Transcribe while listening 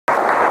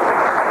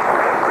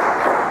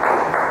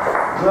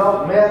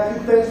Well,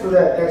 Matthew, thanks for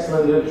that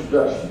excellent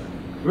introduction.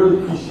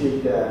 Really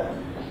appreciate that.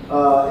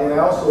 And I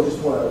also just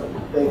want to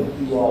thank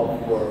you all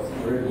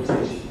for your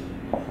invitation.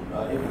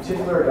 In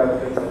particular, I got to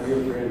thank my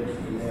dear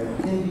friend,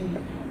 man Hindi,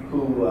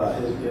 who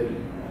has been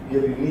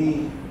giving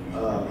me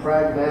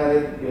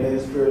pragmatic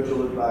and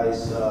spiritual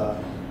advice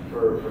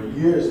for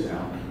years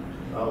now.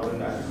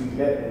 When I think we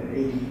met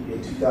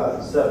in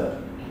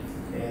 2007.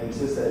 And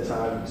since that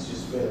time, it's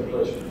just been a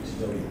pleasure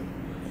to know you.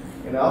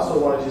 And I also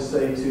want to just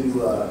say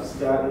to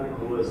Scott,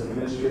 who is an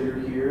administrator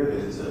here, that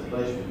it's a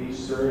pleasure to meet you,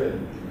 sir,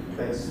 and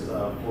thanks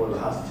for the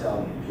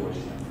hospitality in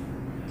Georgetown.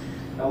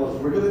 Now,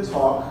 look, we're going to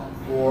talk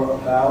for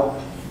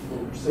about,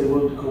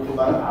 we'll go for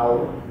about an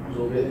hour, a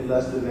little bit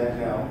less than that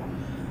now.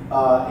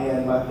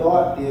 And my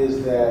thought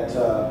is that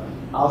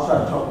I'll try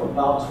to talk for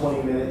about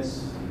 20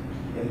 minutes,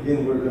 and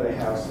then we're going to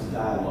have some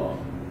dialogue.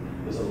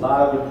 There's a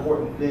lot of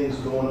important things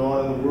going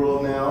on in the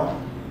world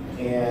now,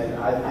 and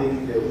I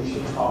think that we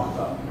should talk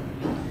about them.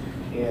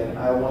 And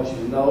I want you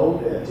to know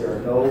that there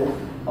are no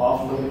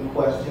off-limit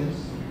questions,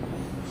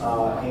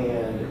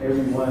 and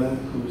everyone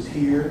who's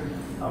here,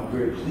 I'm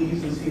very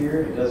pleased is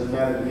here. It doesn't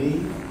matter to me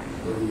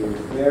whether you're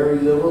very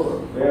liberal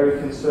or very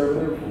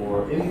conservative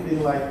or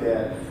anything like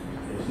that.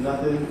 There's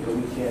nothing that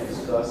we can't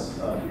discuss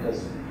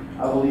because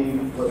I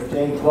believe what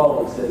James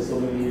Baldwin said so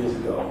many years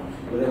ago,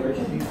 whatever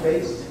can be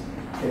faced,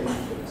 can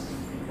be fixed.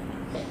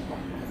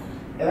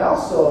 And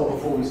also,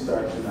 before we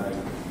start tonight,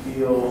 I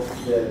feel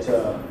that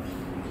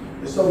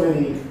there's so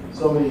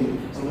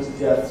much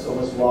death, so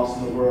much loss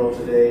in the world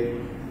today.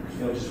 You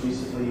know, just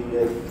recently we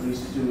had 3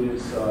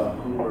 students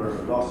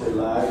who lost their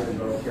lives in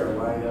North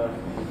Carolina.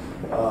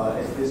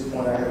 At this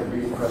point, I haven't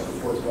read press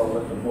reports about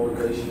what the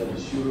motivation of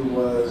the shooter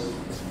was.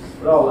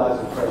 But all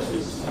lives are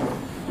precious,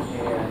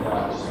 and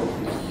I just hope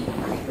we keep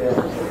the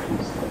families of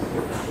these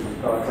victims in the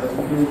thoughts as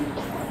we do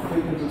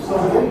victims of so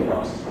many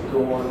losses that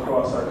go on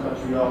across our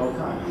country all the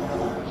time.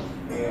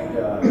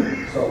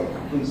 And so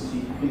please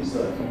keep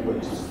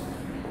awake. Just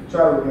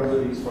try to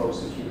remember these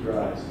folks and keep your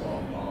eyes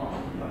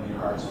on your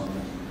hearts on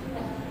them.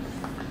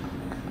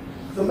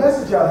 The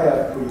message I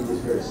have for you is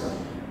very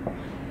simple.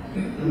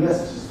 The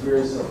message is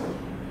very simple.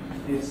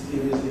 It is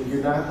that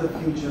you're not the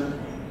future,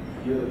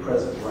 you're the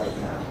present right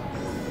now.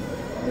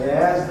 And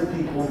as the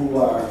people who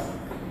are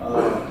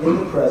in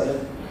the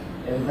present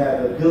and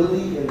have the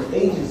ability and the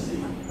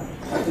agency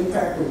to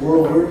impact the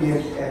world we're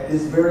in at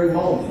this very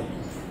moment,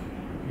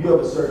 you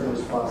have a certain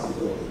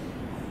responsibility.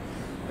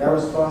 That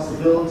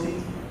responsibility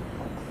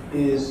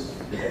is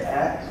to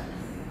act,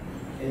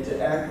 and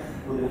to act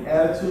with an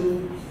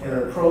attitude and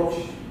an approach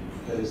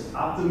that is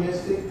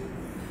optimistic,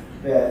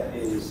 that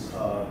is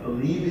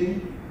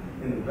believing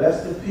in the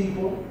best of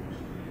people,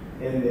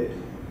 and that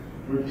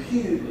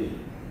repeatedly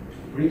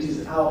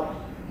reaches out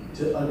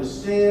to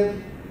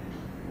understand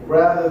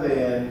rather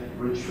than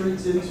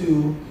retreats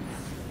into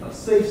a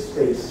safe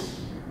space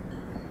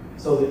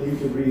so that you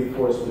can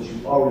reinforce what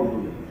you already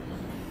believe.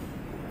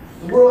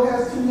 The world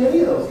has too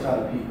many of those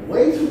kind of people,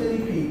 way too many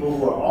people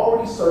who are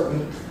already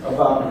certain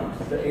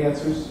about the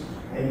answers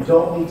and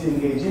don't need to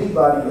engage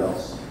anybody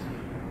else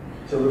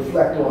to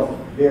reflect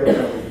on their point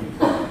of view.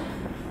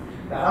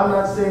 Now, I'm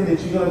not saying that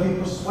you're going to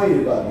be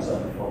persuaded by these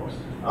other folks.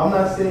 I'm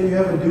not saying you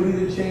have a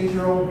duty to change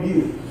your own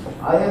view.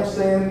 I am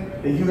saying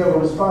that you have a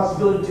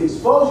responsibility to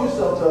expose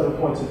yourself to other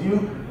points of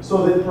view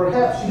so that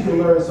perhaps you can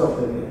learn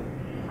something new.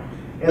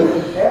 And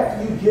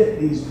after you get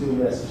these new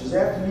messages,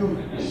 after you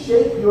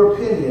shape your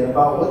opinion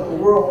about what the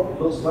world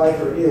looks like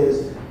or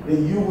is,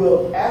 then you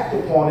will act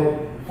upon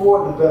it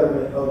for the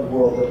betterment of the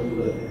world that we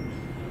live in.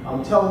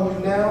 I'm telling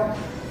you now,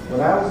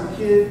 when I was a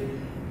kid,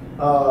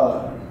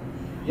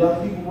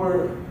 young people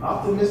were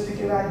optimistic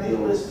and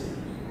idealistic,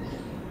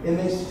 and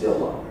they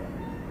still are.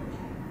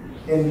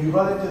 And you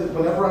run into,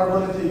 whenever I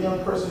run into a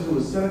young person who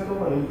is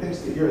cynical and who thinks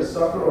that you're a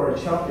sucker or a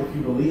chump if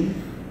you believe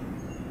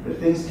that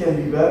things can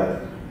be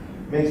better,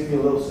 it makes me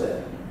a little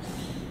sad.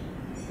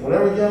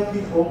 Whenever young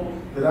people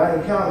that I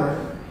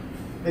encounter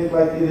think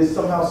like it is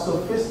somehow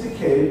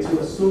sophisticated to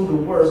assume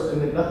the worst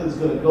and that nothing's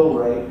going to go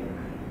right,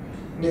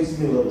 it makes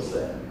me a little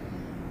sad.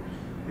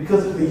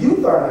 Because if the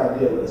youth aren't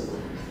idealistic,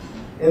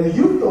 and the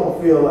youth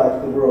don't feel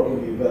like the world can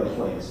be a better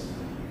place,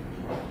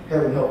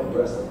 heaven help the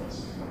rest of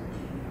us.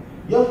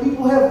 Young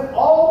people have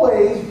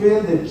always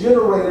been the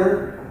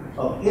generator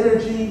of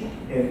energy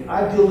and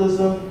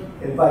idealism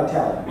and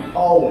vitality.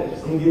 Always.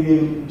 Let me give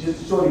you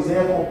just a short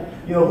example.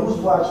 You know, who's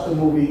watched the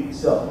movie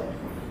Selma?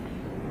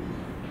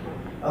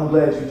 I'm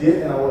glad you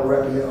did, and I want to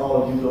recommend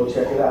all of you go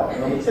check it out.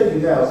 And I'm going to tell you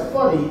now, it's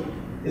funny,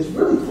 it's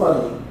really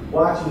funny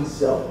watching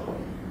Selma.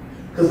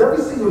 Because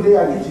every single day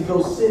I get to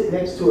go sit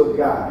next to a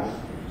guy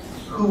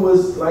who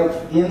was like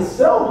in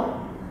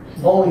Selma.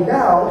 Only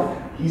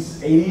now,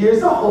 he's 80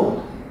 years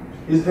old.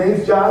 His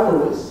name's John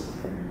Lewis.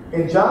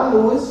 And John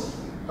Lewis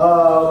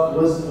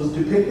was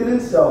depicted in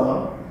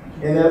Selma.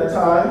 And at a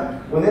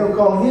time when they were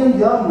calling him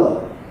Young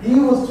Love, he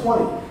was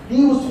 20.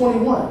 He was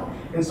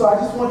 21. And so I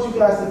just want you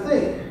guys to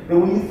think that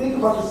when you think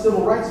about the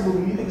civil rights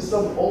movement, you think of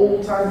some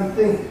old-timey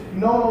thing.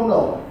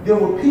 No. There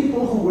were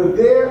people who were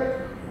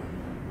there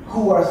who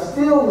who are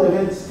still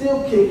living,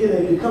 still kicking,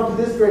 and can come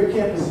to this very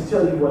campus and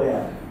tell you what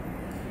happened.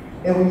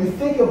 And when you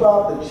think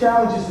about the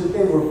challenges that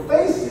they were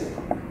facing,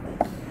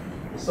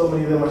 so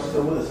many of them are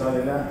still with us, are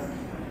they not?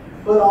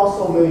 But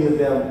also many of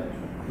them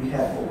we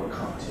have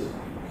overcome too.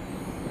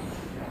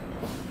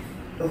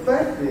 The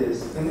fact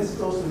is, and this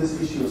goes to this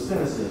issue of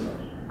cynicism,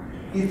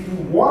 if you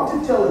want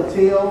to tell a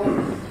tale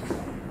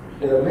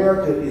that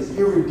America is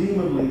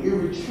irredeemably,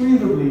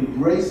 irretrievably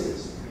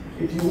racist,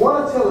 if you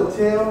want to tell a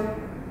tale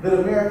that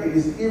America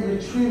is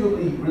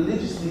irretrievably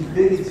religiously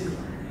bigoted,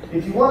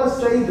 if you want to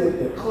say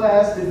that the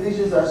class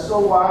divisions are so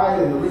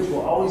wide and the rich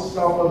will always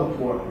stomp on the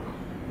poor,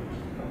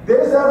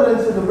 there's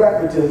evidence in the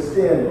record to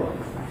stand on.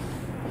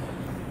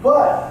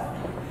 But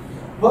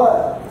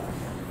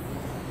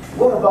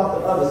what about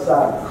the other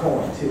side of the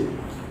coin too?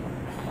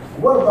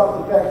 What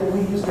about the fact that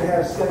we used to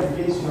have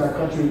segregation in our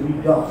country and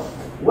we don't?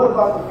 What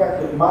about the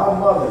fact that my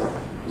mother,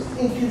 it's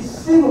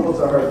inconceivable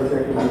to her that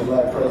there could be a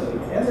black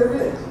president, and there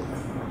is.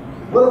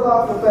 What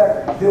about the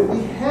fact that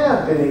we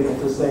have been able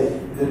to say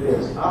that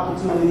there's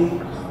opportunity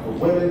for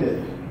women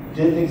that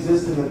didn't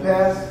exist in the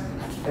past,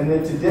 and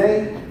that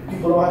today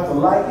people don't have to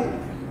like it,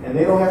 and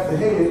they don't have to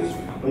hate it,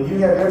 but you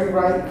have every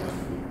right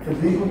to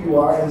be who you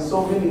are in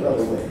so many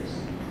other ways.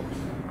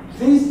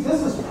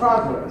 This is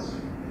progress.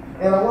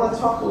 And I want to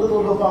talk a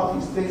little bit about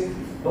these things,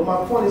 but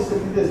my point is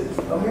simply this.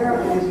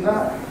 America is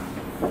not,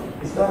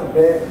 it's not a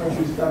bad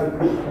country, it's not a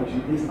good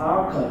country, it's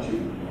our country.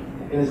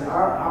 And it's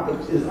our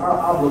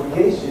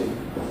obligation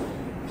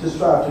to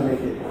strive to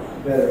make it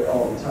better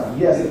all the time.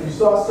 Yes, if you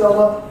saw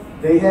Selma,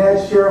 they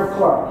had Sheriff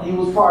Clark. He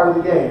was part of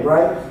the game,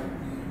 right?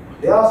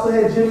 They also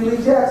had Jimmy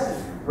Lee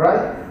Jackson,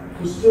 right?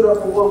 Who stood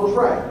up for what was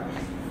right.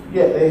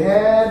 Yeah, they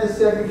had the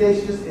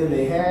segregationists and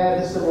they had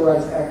the civil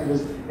rights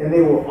activists, and they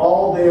were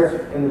all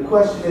there. And the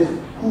question is,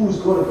 who's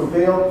going to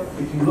prevail?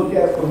 If you look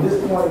at it from this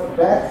point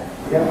back,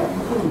 you have to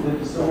conclude that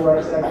the civil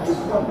rights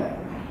activists won that.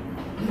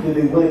 Did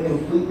they win it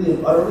completely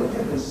and utterly?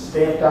 Have they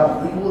stamped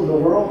out evil in the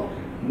world?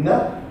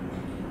 No.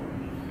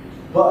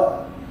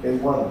 But they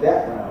won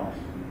that round,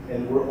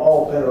 and we're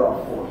all better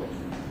off for it.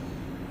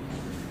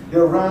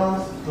 There are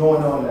rounds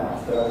going on now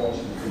that I want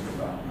you to think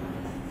about.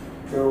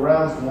 There are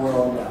rounds going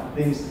on now.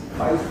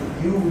 Fights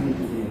that you need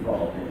to be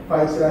involved in.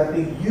 Fights that I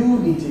think you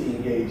need to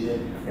engage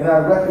in. And I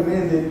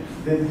recommend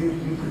that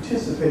you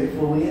participate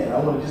fully in. I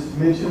want to just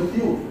mention a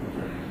few of them.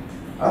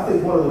 I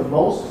think one of the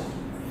most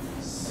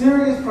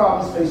serious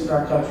problems facing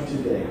our country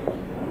today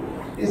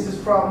is this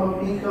problem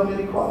of income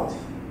inequality.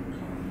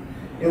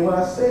 And when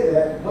I say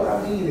that, what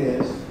I mean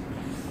is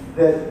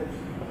that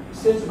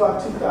since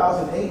about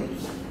 2008,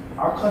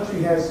 our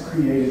country has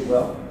created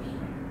wealth,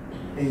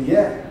 and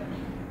yet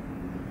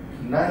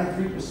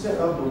 93%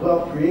 of the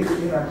wealth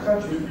created in our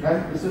country,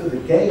 90% of the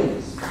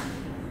gains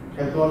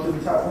have gone to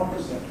the top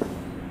 1%.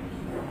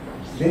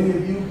 Many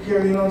of you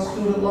carrying on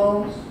student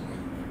loans,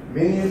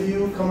 many of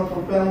you coming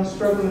from families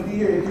struggling to be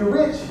here. If you're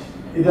rich,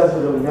 it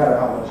doesn't really matter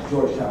how much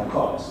Georgetown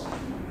costs.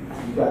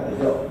 You got the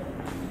dough.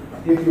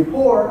 If you're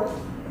poor,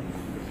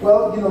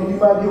 well, you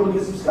might be able to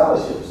get some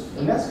scholarships,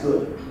 and that's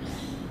good.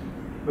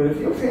 But if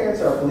your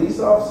parents are police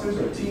officers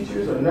or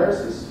teachers or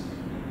nurses,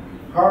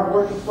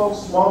 hardworking folks,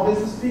 small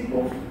business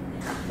people,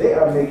 they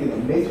are making a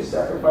major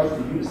sacrifice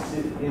for you to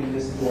sit in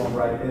this room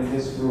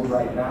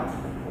right now.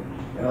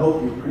 And I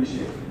hope you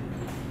appreciate it.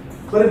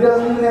 But it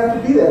doesn't even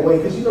have to be that way,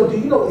 because do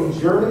you know in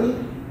Germany,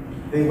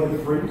 they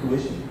went free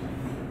tuition?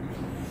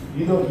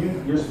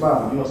 You're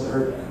smiling, you must have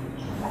heard that.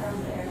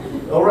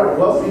 All right,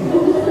 well, see,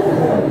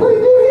 what are you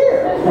doing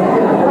here?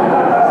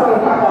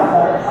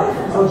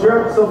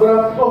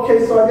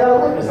 So I got a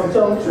witness, I'm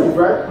telling the truth,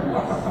 right?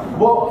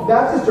 Well,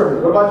 not just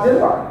Germany, what about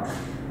Denmark,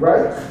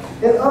 right?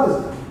 And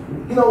others.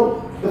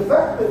 The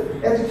fact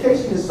that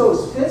education is so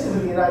expensive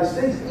in the United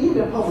States,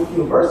 even in public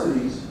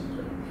universities,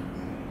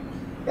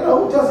 it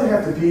doesn't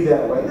have to be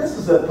that way. This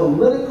is a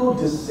political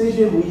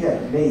decision we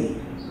have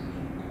made.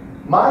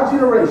 My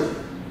generation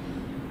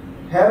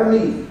had a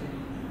meeting,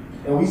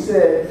 and we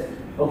said,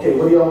 okay,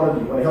 what do y'all want to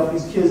do? You want to help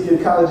these kids get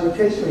a college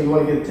education, or you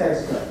want to get a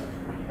tax cut?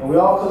 And we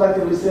all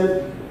collectively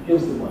said, give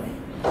us the money.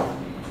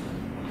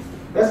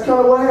 That's kind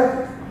of what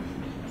happened.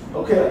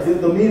 Okay,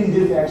 the meeting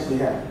didn't actually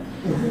happen.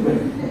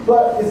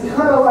 But it's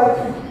kind of like,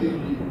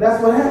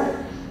 that's what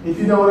happened, if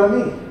you know what I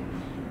mean.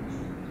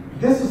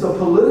 This is a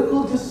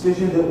political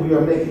decision that we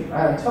are making.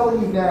 I am telling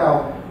you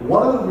now,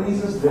 one of the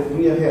reasons that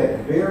we have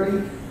had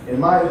very, in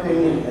my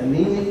opinion,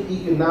 anemic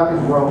economic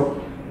growth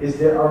is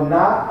there are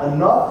not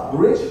enough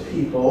rich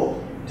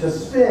people to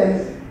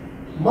spend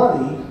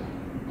money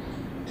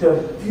to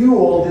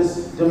fuel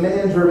this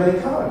demand-driven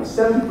economy.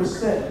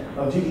 70%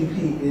 of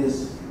GDP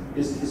is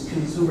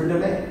consumer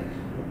demand,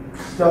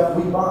 stuff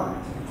we buy.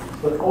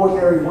 But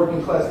ordinary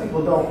working class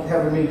people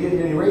haven't been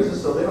getting any raises,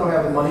 so they don't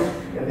have the money,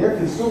 and they're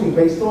consuming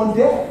based on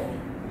debt.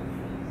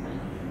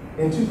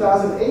 In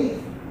 2008,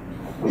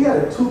 we had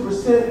a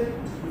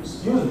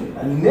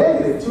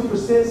negative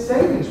 2%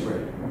 savings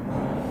rate.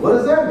 What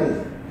does that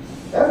mean?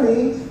 That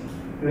means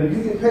that if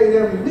you get paid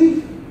every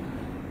week,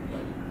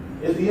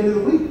 at the end of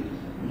the week,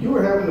 you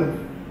were having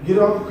to get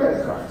off the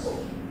credit cards.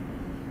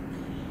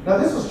 Now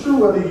this is true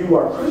whether you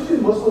are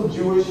Christian, Muslim,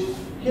 Jewish,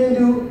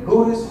 Hindu,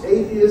 Buddhist,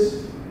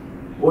 atheist,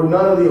 or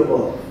none of the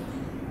above.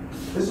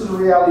 This is a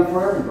reality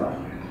for everybody.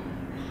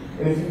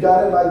 And if you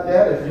got it like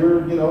that, if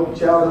you're, the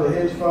child of a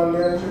hedge fund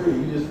manager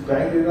and you just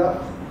banked it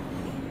up,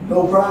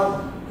 no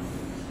problem.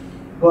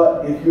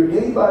 But if you're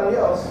anybody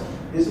else,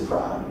 it's a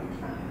problem.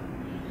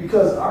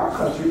 Because our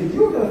country, if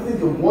you're going to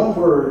think of one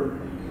word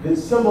that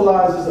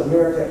symbolizes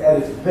America at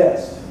its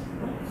best,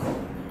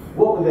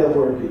 what would that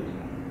word be?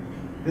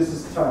 This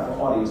is time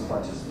for audience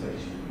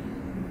participation.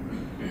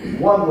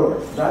 One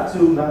word, not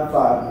two, not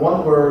five.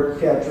 One word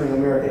capturing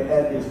America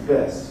at its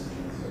best.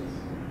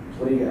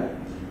 What do you got?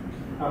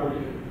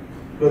 Poverty.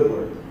 Good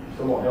word.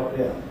 Come on, help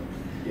me out.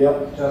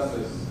 Yep.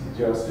 Justice.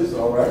 Justice.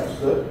 All right.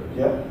 Good.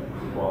 Yep.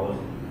 Equality.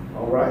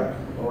 All right.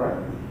 All right.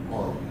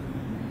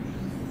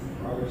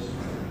 Progress.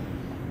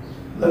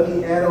 Let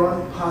me add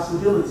on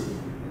possibility.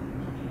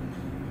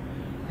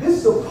 This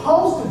is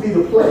supposed to be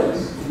the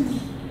place.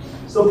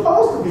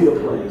 Supposed to be the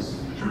place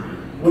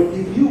where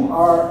if you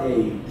are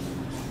a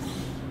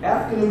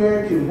African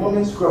American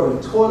woman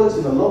scrubbing toilets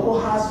in a local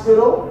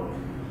hospital,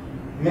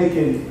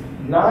 making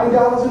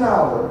 $9 an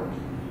hour,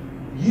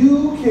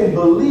 you can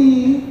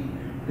believe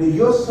that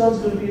your son's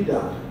going to be a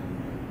doctor.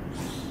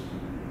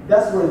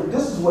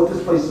 This is what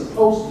this place is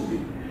supposed to be.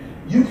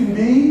 You can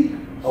be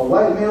a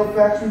white male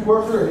factory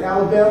worker in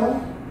Alabama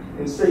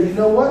and say, you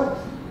know what?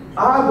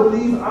 I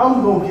believe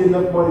I'm going to get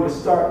enough money to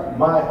start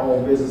my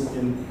own business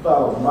and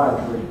follow my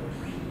dream.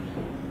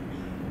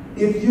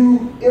 If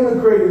you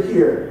immigrated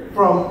here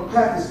from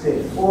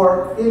Pakistan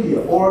or India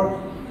or,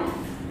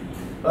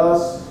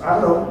 I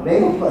don't know,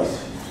 name a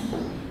place,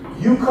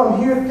 you come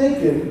here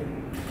thinking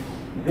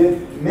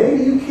that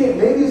maybe you can't,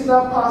 maybe it's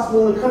not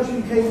possible in the country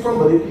you came from,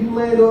 but if you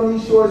land on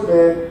these shores,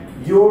 man,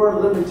 your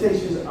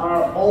limitations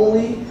are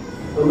only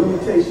the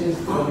limitations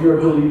of your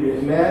ability to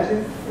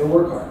imagine and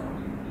work hard.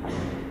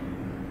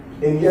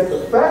 And yet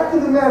the fact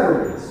of the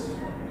matter is,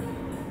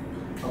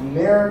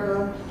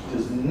 America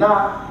does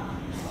not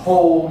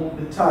hold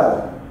the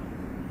title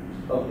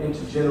of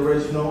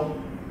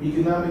intergenerational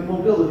economic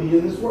mobility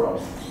in this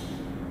world.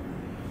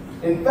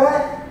 In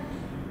fact,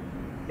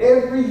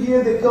 every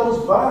year that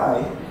goes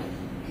by,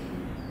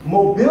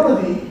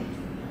 mobility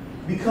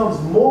becomes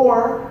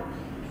more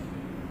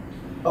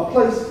a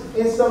place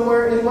in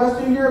somewhere in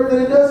Western Europe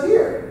than it does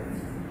here.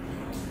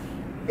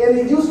 And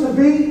it used to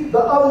be the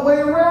other way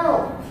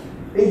around.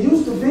 It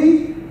used to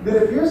be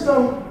that if you're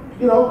some,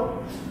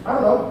 I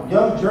don't know,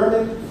 young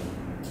German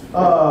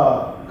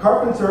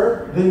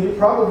carpenter, then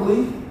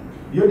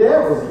your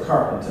dad was a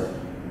carpenter.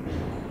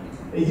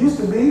 It used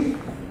to be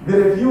that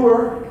if you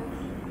were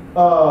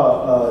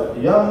a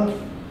young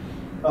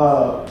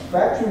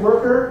factory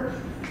worker,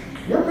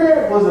 your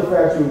parent was a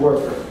factory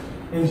worker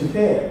in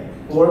Japan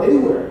or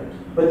anywhere.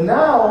 But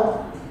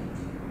now,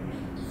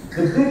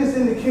 the biggest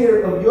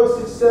indicator of your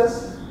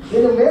success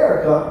in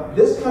America,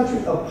 this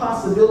country of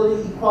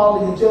possibility,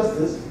 equality, and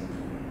justice,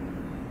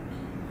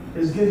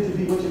 is getting to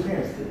be what your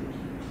parents did.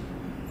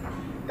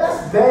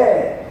 That's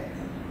bad.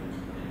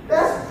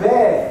 That's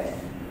bad.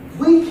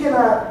 We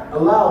cannot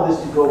allow this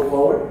to go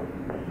forward.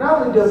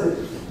 Not only does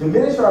it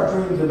diminish our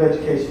dreams of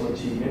educational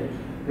achievement,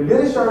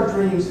 diminish our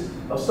dreams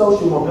of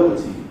social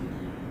mobility,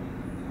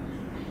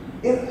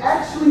 it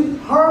actually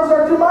harms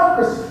our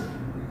democracy.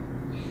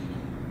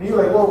 And you're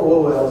like,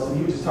 whoa, Ellison,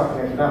 you were just talking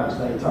economics,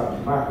 now you're talking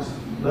democracy.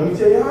 Let me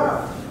tell you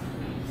how.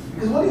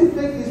 Because what do you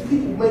think these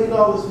people making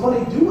all this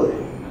money do with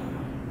it?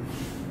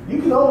 You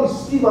can only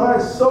ski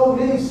behind so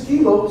many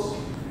ski boats.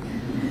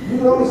 You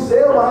can only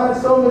sail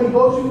behind so many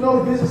boats. You can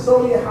only visit so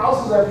many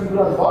houses after you've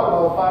done bought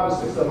all 5 or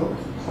 6 of them.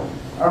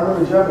 I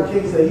remember John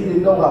McCain said he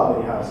didn't know how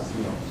many houses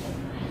he owned.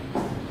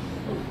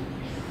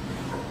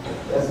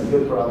 That's a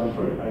good problem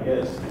for him, I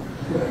guess.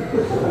 If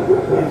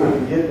you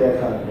can get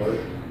that kind of work.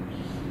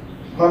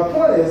 My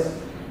point is,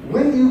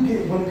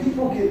 when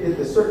people get at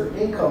a certain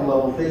income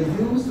level, they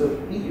use the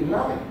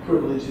economic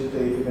privilege that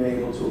they've been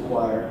able to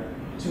acquire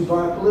to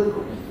buy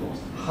political influence.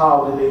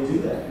 How do they do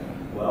that?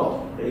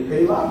 Well, they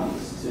pay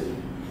lobbyists to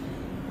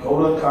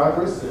go to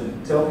Congress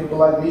and tell people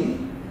like me,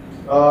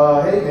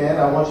 hey man,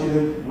 I want you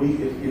to,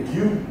 if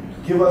you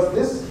give us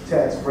this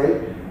tax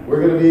break, we're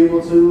going to be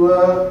able to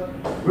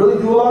really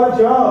do a lot of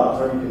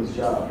jobs. Everything's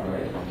jobs,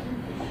 right?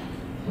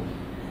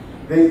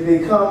 They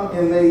come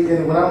and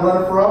when I'm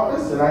running for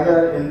office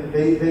and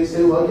they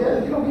say, well, yeah,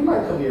 we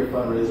might come here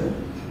fundraising,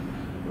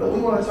 but we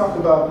want to talk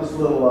about this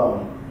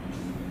little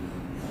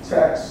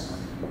tax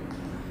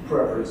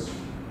preference,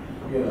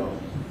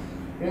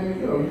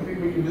 and you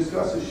think we can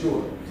discuss it?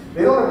 Sure.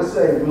 They don't ever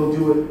say we'll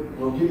do it,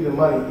 we'll give you the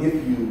money if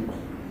you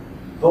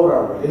vote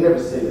our way. They never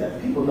say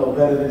that. People know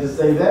better than to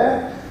say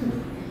that.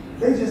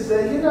 They just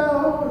say, we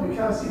kind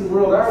of see the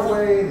world our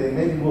way, then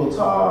maybe we'll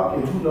talk,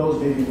 and who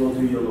knows, maybe we'll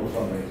do your little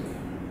fundraiser.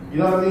 You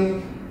know what I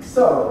mean?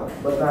 Subtle,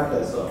 but not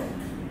that subtle.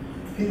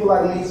 People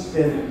like me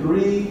spend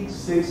 3,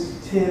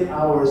 6, 10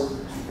 hours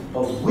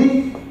a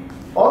week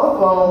on the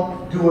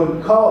phone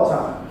doing call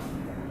time.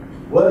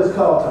 What is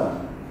call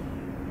time?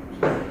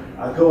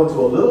 I go into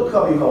a little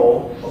cubby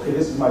hole. Okay,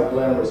 this is my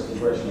glamorous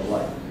congressional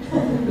life.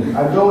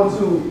 I go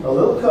into a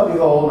little cubby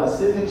hole and I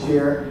sit in a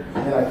chair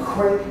and I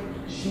crank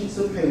sheets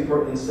of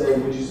paper and say,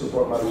 would you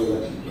support my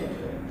re-election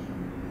campaign?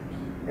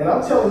 And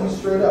I'm telling you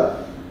straight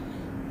up,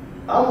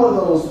 I'm one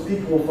of those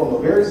people from a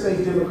very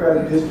safe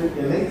Democratic district,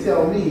 and they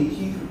tell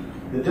me,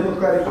 the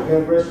Democratic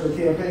Congressional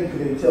Campaign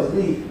Committee tells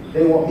me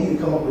they want me to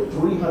come up with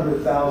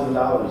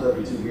 $300,000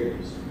 every 2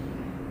 years.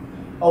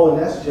 Oh,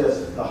 and that's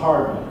just the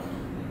hard money.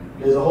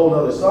 There's a whole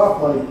other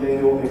soft money thing.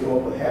 They want me to come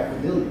up with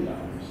 $500,000.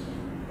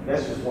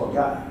 That's just one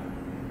guy.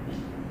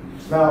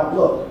 Now,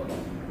 look,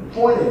 the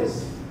point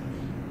is,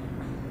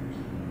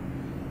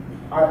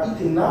 our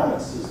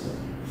economic system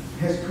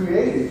has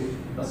created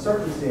a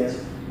circumstance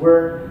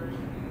where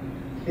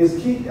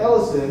is Keith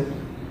Ellison,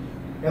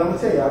 and I'm going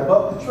to tell you, I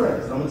bucked the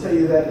trends, and I'm going to tell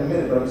you that in a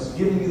minute, but I'm just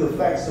giving you the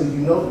facts so you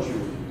know the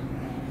truth.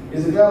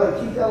 Is a guy like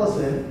Keith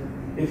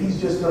Ellison, if he's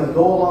just going to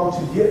go along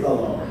to get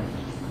along,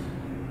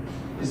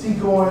 is he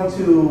going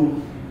to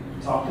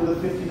talk to the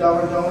 $50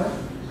 donor,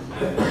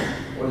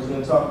 or is he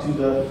going to talk to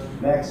the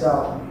max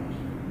out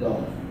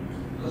donor?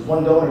 Because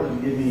one donor can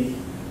give me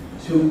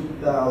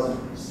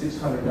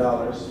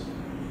 $2,600,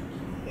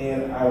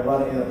 and I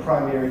run it in a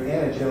primary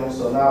and a general,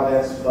 so now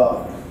that's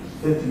about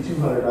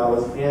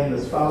 $5,200, and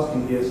the spouse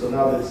can give, so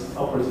now that's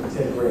upwards of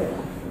 10 grand.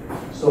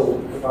 So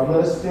if I'm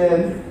going to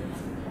spend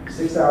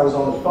 6 hours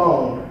on the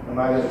phone, am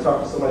I going to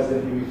talk to somebody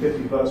that's going to give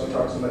me $50 or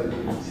talk to somebody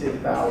that's going to give me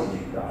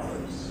 $10,000?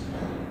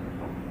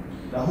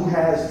 Now, who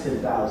has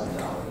 $10,000?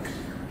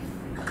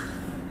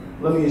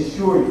 Let me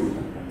assure you,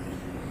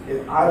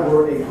 if I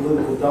were a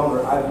political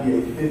donor, I'd be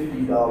a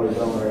 $50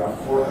 donor. I have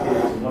 4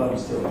 kids, and one of them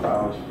still in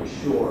college. For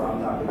sure,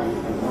 I'm not going to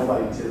give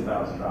nobody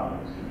 $10,000.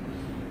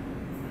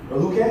 But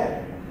who can?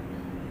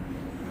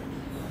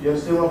 You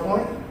understand my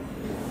point?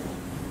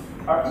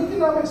 Our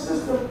economic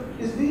system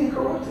is being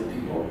corrupted,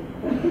 people.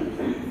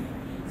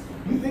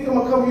 You think I'm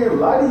going to come here and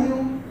lie to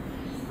you?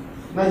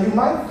 Now, you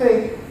might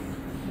think,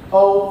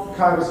 oh,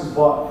 Congress is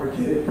bought,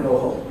 forget it, no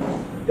hope.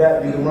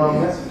 That'd be the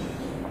wrong message.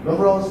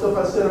 Remember all the stuff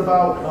I said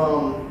about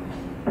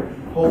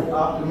hope,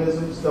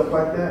 optimism, stuff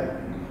like that?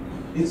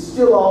 It's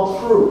still all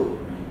true.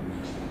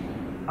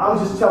 I'm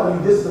just telling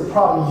you, this is a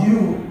problem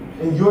you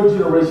and your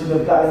generation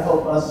have got to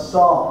help us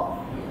solve.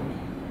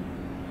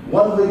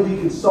 One way we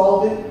can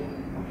solve it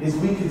is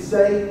we could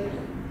say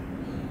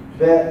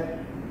that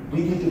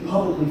we need to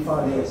publicly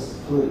finance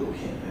political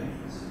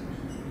campaigns.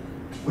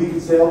 We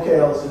could say, okay,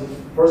 Ellison,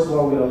 first of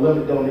all, we're going to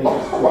limit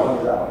donations to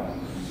 $100.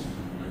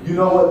 You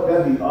know what?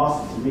 That'd be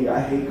awesome to me.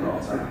 I hate call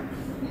time.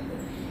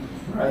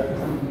 Right?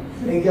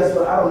 And guess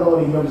what? I don't know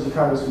any members of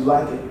Congress who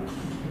like it.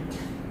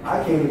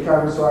 I came to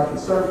Congress so I can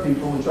serve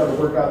people and try to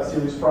work out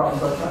serious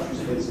problems our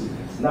country's facing,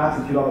 not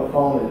to get on the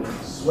phone and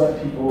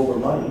sweat people over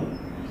money.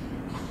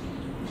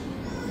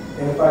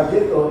 And if I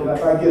get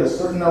a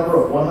certain number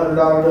of $100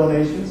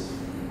 donations,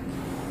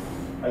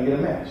 I get a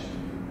match.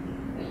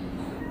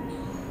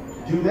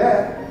 Do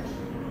that,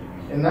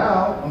 and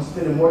now I'm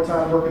spending more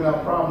time working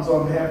out problems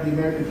on behalf of the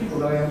American people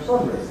than I am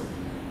fundraising.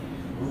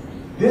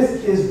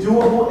 This is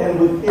doable and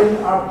within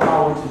our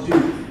power to do.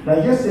 Now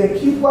you're saying,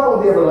 Keith, why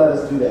would they ever let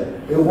us do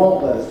that? They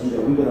won't let us do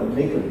that. We're going to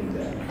make them do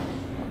that.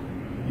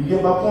 You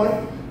get my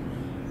point?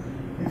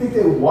 You think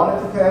they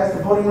wanted to pass the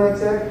Voting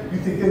Rights Act? You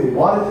think they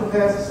wanted to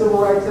pass the Civil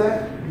Rights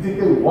Act? You think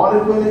they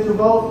wanted women to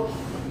vote?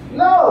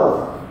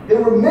 No! They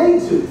were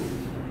made to.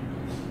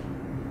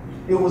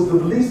 It was the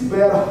least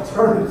bad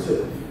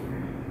alternative.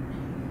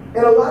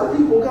 And a lot of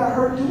people got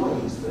hurt doing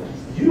these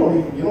things. You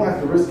don't have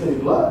to risk any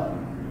blood.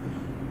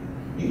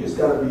 You just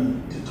got to be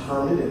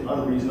determined and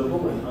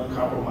unreasonable and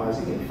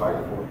uncompromising and fight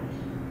for it.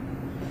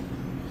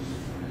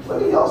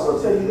 Let me also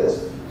tell you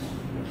this.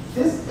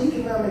 This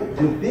economic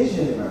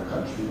division in our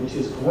country, which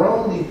has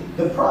grown,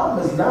 the problem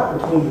is not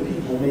between the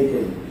people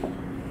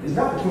it's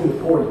not between the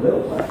poor and the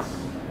middle class.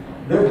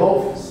 They're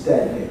both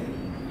stagnating.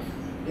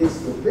 It's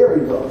the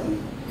very wealthy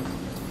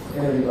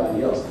and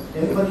everybody else.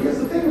 But here's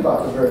the thing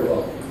about the very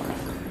wealthy.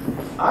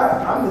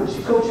 I'm the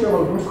co-chair of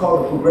a group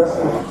called the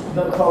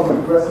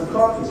Progressive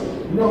Caucus.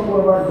 You know what one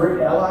of our great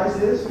allies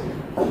is?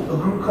 A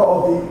group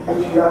called the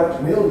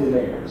Patriotic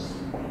Millionaires.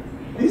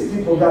 These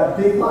people got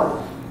big money,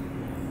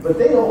 but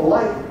they don't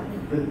like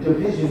the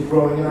division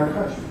growing in our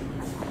country.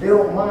 They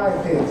don't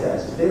mind paying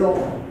taxes. They don't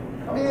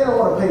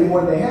want to pay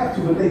more than they have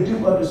to, but they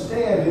do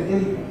understand that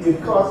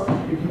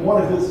if you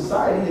want a good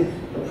society,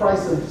 the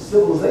price of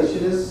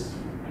civilization is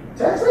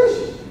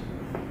taxation.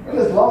 And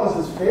as long as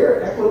it's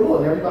fair, equitable,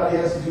 and everybody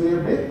has to do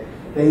their bit,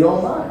 they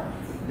don't mind.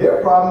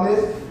 Their problem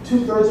is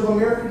 2/3 of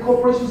American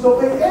corporations don't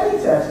pay any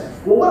taxes.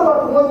 Well, what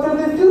about the 1/3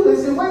 that do? They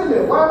say, wait a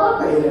minute, why am I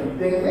paying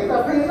everything and they're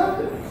not paying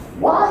nothing?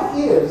 Why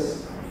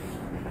is,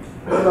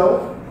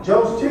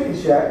 Joe's Chicken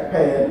Shack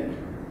paying,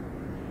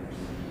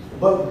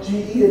 but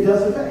GE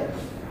doesn't pay?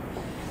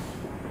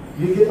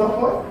 You get my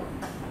point?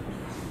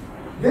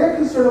 They're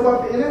concerned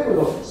about the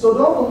inequitable. So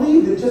don't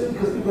believe that just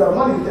because people have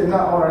money that they're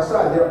not on our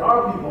side. There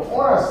are people on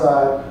our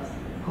side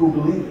who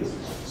believe this.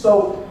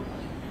 So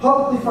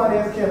publicly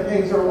financed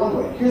campaigns are one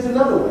way. Here's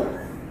another way.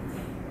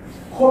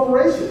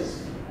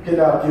 Corporations can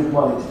now give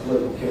money to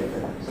political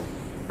campaigns.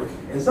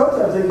 And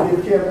sometimes they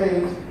can give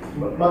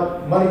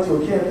money to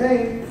a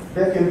campaign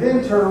that can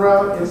then turn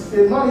around and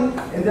spend money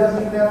and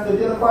doesn't even have to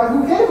identify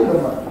who gave them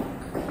the money.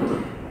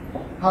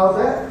 How's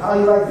that? How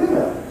you like them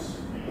apples?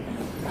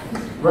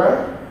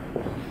 Right?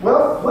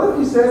 Well, what if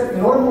we said,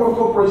 in order for a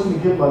corporation to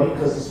give money,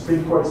 because the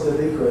Supreme Court said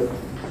they could,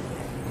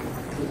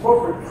 the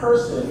corporate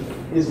person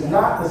is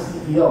not the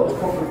CEO. The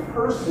corporate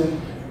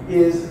person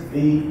is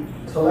the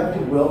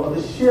collective will of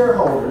the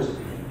shareholders.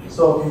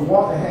 So if you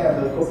want to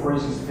have the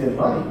corporation spend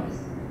money,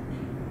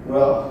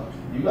 well,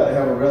 you got to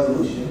have a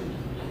resolution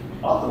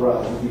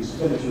authorizing the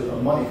expenditure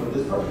of money for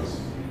this purpose.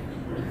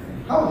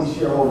 How many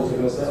shareholders are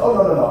going to say, oh,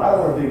 no, I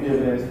don't want big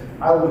dividends.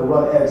 I would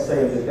run ads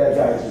saying that that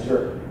guy is a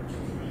jerk.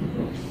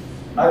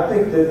 I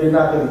think that they're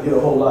not going to get a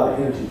whole lot of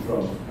energy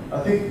from it.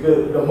 I think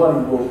the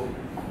money will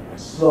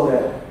slow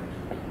down.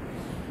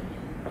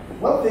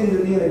 One thing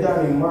that me and a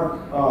guy named Mark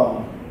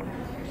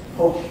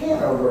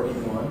Hokan are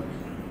working on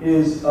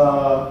is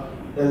a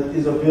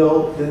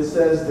bill that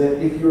says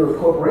that if you're a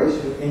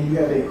corporation and you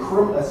have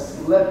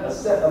a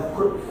set of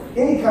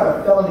any kind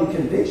of felony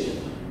conviction,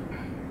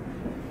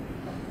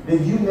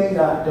 then you may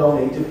not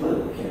donate to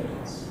political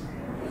candidates.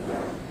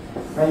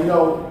 Now, you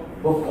know,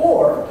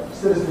 before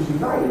Citizens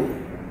United,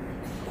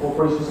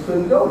 corporations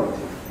couldn't donate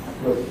to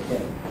political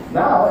candidates.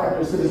 Now,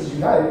 after Citizens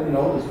United, you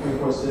know, the Supreme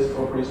Court says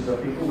corporations are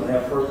people that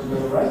have First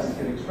Amendment rights and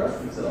can express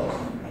themselves.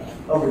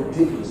 A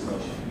ridiculous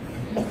notion.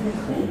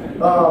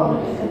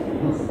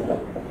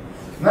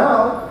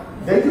 Now,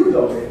 they do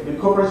donate. The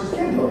corporations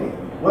can donate.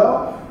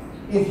 Well,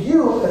 if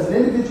you, as an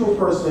individual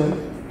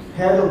person,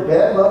 had a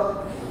bad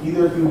luck,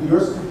 either through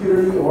your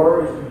stupidity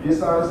or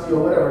dishonesty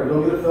or whatever,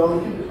 don't get a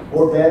felony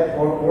or bad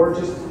or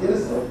just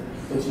innocent,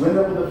 but you end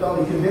up with a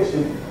felony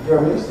conviction, there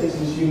are many states in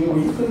this union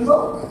where you couldn't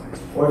vote,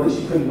 or at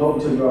least you couldn't vote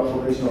until you're on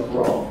probation or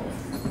parole.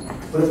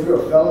 But if you're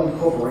a felony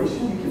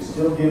corporation, you can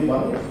still give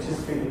money and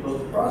participate in the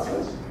political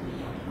process.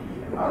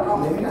 I don't know,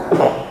 maybe not.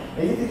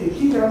 And you think,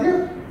 keep out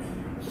there?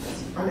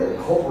 Are there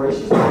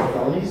corporations with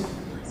felonies?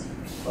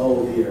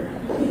 Oh dear.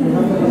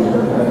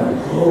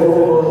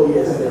 Oh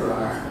yes, there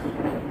are.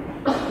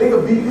 Think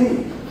of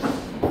BP.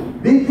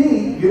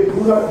 BP,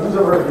 who's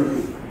ever heard of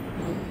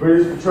BP?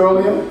 British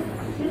Petroleum.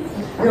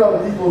 You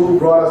know, the people who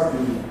brought us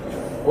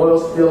the oil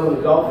spill in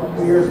the Gulf a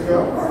few years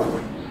ago.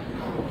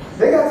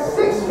 They got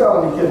 6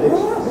 felony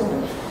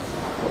convictions.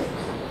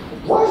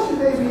 Why should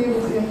they be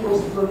able to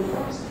influence the political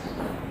process?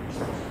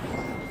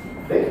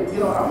 They, you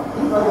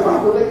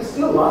know, they can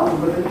still lobby,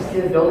 but they just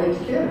can't donate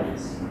to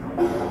candidates.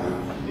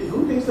 Who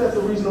thinks that's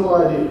a reasonable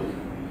idea?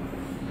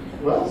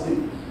 Well,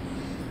 see.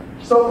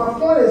 So my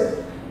point is,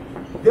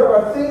 there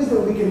are things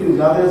that we can do.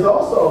 Now, there's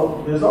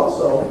also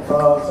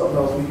something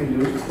else we can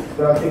do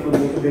that I think would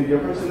make a big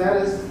difference, and that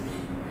is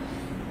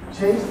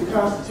change the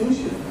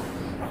Constitution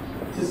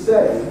to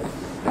say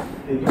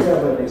that you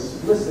have an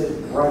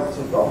explicit right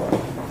to vote.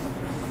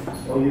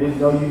 Oh, you didn't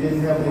know you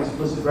didn't have an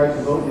explicit right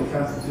to vote in the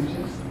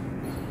Constitution?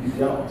 You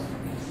don't.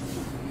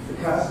 The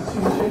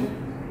Constitution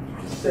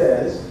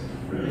says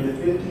in the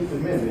 15th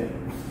Amendment,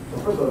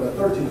 well, first of all, in the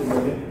 13th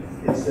Amendment,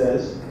 it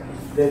says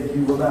that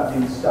you will not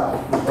be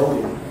stopped from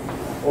voting.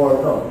 Or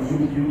no, you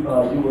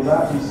will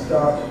not be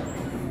stopped.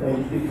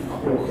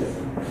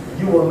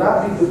 You will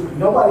not be.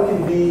 Nobody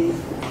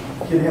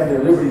can have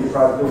their liberty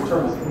deprived. The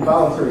term is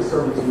involuntary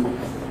servitude,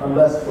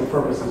 unless for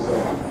purposes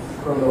of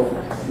criminal,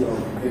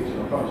 conviction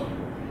or punishment.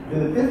 Then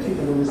the 15th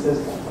Amendment says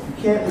you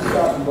can't be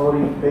stopped from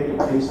voting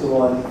based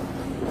on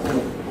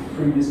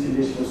previous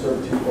condition of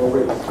servitude or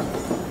race.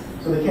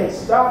 So they can't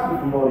stop you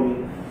from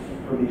voting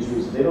for these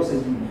reasons. They don't say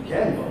you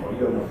can vote or you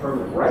have an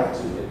affirmative right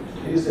to it.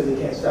 They just say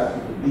they can't stop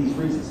you for these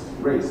reasons.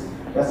 Race.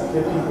 That's the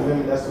 15th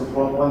Amendment. That's the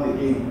one that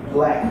gave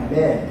black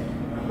men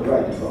the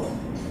right to vote.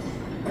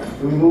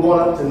 Then we move on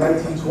up to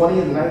 1920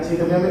 and the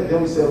 19th Amendment.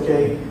 Then we say,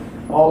 okay,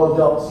 all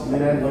adults,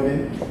 men and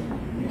women,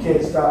 you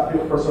can't stop a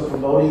person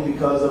from voting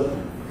because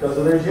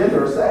of their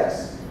gender or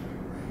sex.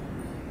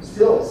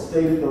 Still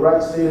stated the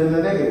right stated in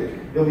the negative.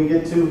 Then we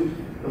get to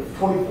the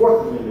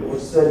 24th Amendment,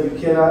 which said you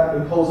cannot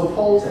impose a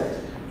poll tax.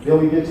 Then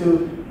we get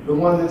to the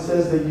one that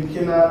says that you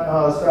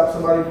cannot stop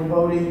somebody from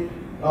voting.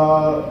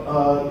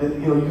 That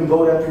you can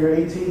vote after you're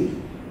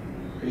 18,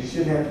 because you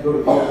shouldn't have to go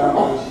to court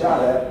and get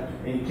shot at,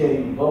 and you can't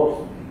even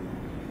vote.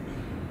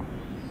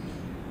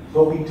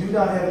 But we do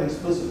not have an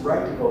explicit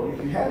right to vote. If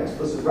you had an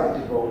explicit right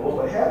to vote, what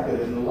would happen,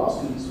 and the law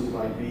students who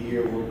might be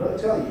here will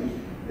tell you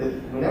that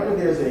whenever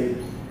there's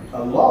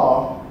a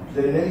law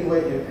that in any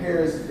way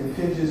impairs,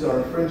 impinges, or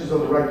infringes on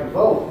the right to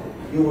vote,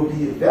 it will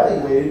be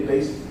evaluated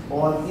based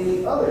on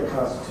any other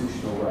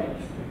constitutional right.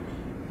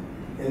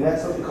 And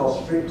that's something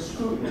called strict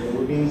scrutiny,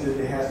 which means that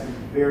it has to be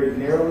very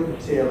narrowly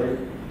tailored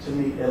to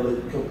meet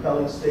a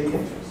compelling state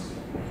interest.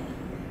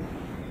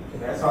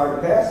 And that's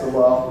hard to pass a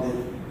law that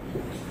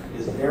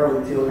is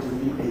narrowly tailored to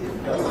meet a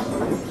compelling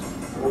state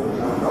interest or a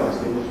compelling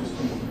state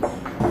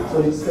interest. So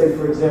you say,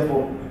 for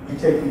example, you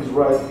take these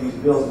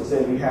bills and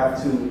say we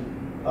have to,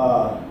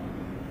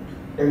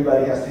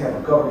 everybody has to have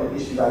a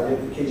government-issued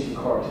identification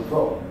card to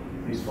vote.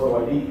 These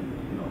photo ID,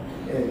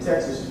 And in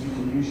Texas, you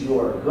can use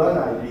your gun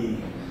ID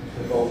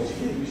to vote, but you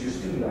can't use your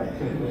student ID.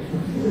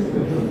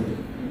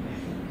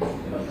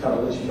 Kind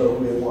of let you know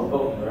who they want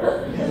voting, right?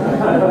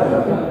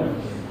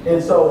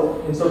 and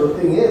so the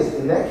thing is,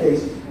 in that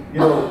case,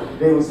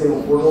 they would say,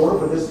 well, in order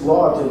for this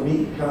law to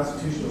meet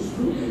constitutional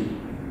scrutiny,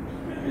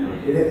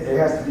 there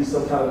has to be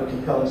some kind of a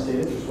compelling state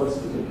interest. What's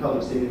the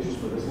compelling state interest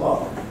for this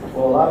law?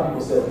 Well, a lot of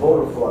people said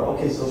voter fraud.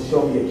 Okay, so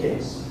show me a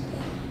case.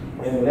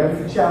 And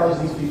whenever you challenge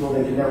these people,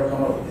 they can never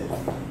come up with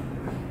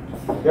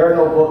it. There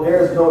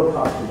is no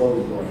imposter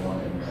voting going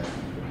on in there.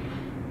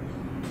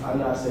 I'm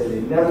not saying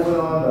they never went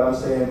on, but I'm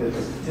saying that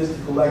the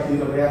statistical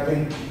likelihood of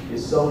happening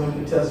is so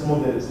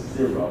infinitesimal that it's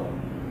zero.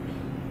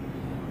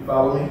 You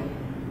follow me?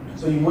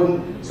 So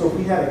if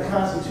we had a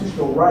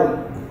constitutional right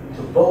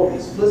to vote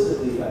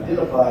explicitly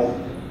identified,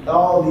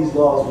 all of these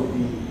laws would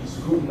be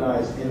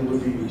scrutinized and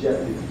would be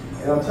rejected.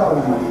 And I'm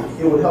telling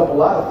you, it would help a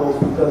lot of folks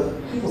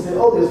because people say,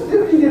 oh, there's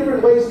 50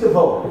 different ways to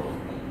vote.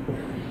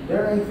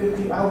 There ain't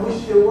 50. I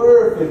wish there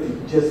were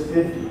 50, just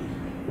 50.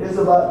 There's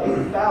about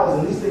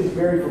 8,000. These things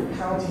vary from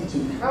county to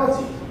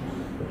county.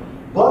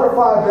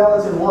 Butterfly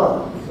ballots in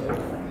one.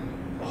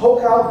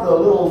 Poke out the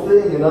little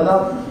thing in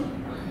another.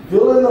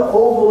 Fill in the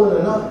oval in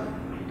another.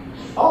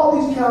 All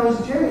these counties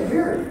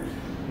vary.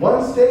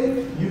 One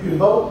state, you can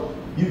vote.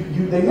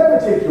 They never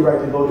take your right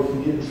to vote if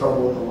you get in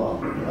trouble with the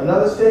law.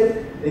 Another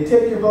state, they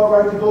take your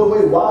right to vote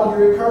away while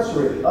you're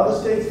incarcerated. Other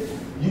states,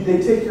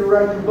 they take your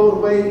right to vote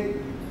away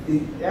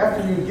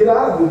after you get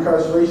out of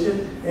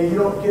incarceration, and you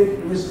don't get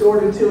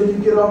restored until you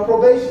get off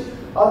probation.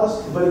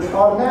 But it's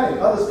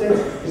automatic. Other states,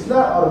 it's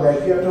not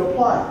automatic. You have to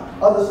apply.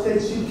 Other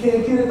states, you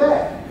can't get it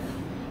back.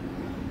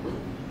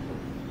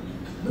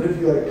 But if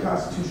you had a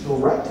constitutional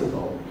right to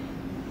vote,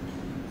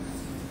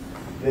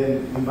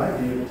 then we might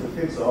be able to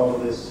fix all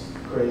of this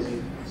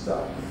crazy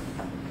stuff.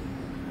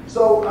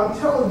 So I'm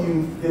telling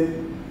you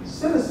that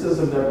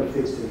cynicism never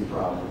fixed any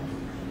problem.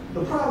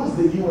 The problems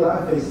that you and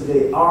I face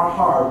today are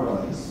hard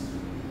ones,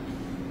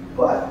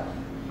 but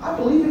I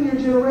believe in your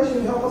generation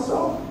to help us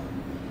solve them.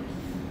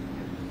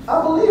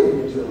 I believe in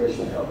your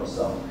generation to help us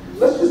solve them.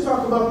 Let's just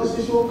talk about this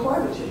issue of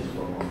climate change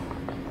for a moment.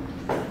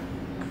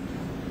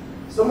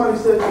 Somebody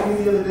said to me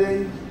the other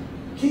day,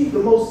 Keith, the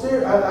most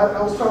serious,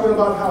 I was talking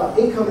about how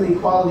income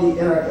inequality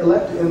in our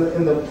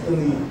in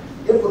the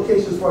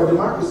implications for our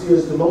democracy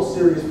is the most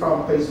serious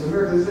problem facing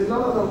America. They said,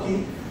 no,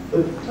 Keith,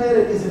 the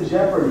planet is in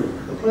jeopardy.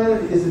 The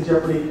planet is in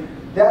jeopardy.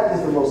 That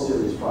is the most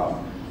serious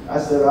problem. I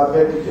said, I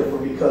beg to differ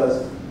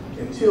because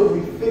until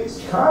we fix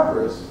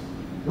Congress,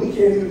 we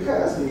can't even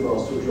pass any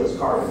laws to address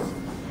carbon.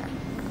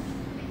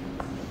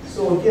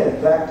 So again,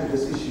 back to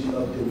this issue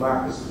of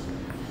democracy,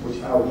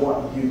 which I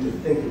want you to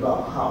think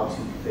about how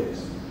to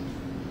fix.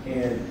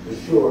 And for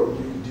sure, you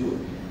can do it.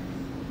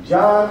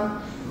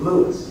 John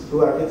Lewis,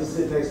 who I get to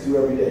sit next to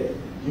every day.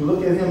 You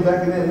look at him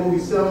back in that movie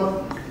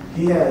Selma,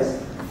 he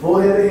has full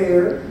head of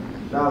hair.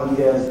 Now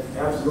he has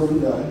absolutely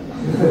none.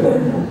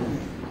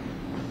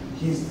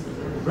 He's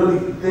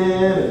really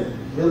thin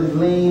and really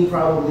lean,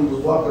 probably was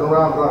walking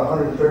around about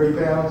 130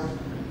 pounds.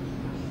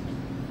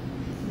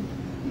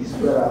 He's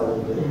spread out a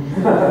little bit.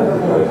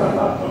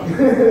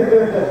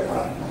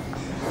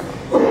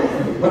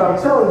 But I'm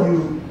telling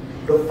you,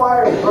 the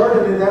fire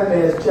burning in that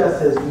man's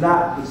chest has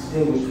not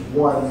extinguished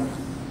one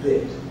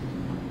bit.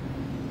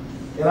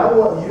 And I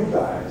want you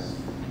guys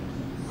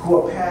who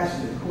are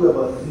passionate, who have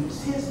an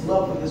intense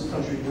love for this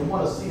country and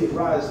want to see it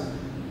rise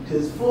to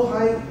its full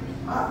height.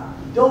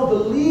 Don't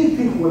believe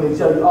people when they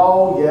tell you,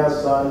 oh, yeah,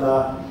 son,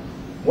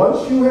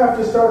 once you have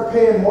to start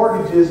paying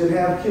mortgages and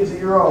have kids of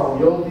your own,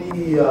 you'll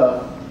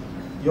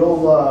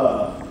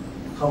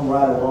come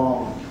right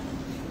along,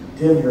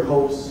 dim your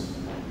hopes.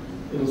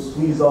 It'll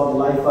squeeze all the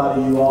life out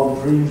of you, all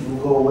the dreams will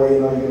go away,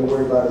 and all you're going to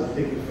worry about is a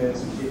picket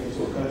fence and getting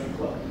into a country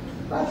club.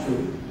 Not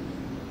true.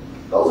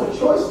 Those are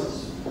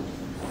choices.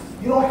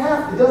 It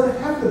doesn't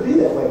have to be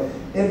that way.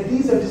 And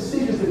these are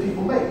decisions that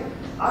people make.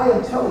 I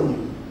am telling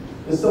you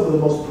that some of the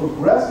most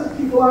progressive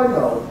people I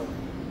know,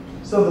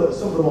 some of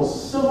the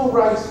most civil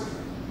rights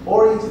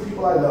oriented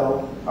people I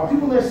know are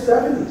people in their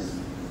 70s,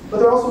 but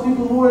they're also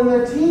people who are in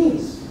their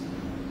teens.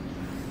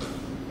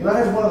 And I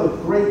had one of the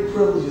great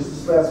privileges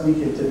this last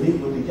weekend to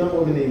meet with a young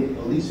woman named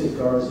Ellison.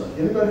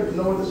 Anybody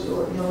know this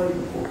young lady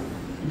before?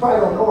 You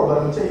probably don't know her, but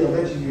I'm going to tell you, I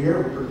bet you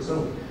hear her pretty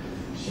soon.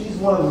 She's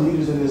one of the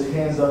leaders in this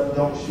hands up,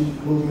 don't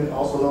shoot movement,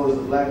 also known as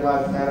the Black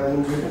Lives Matter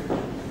movement.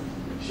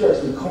 She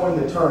actually coined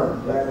the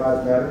term Black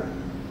Lives Matter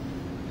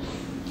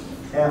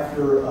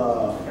after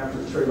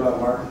the Trayvon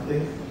Martin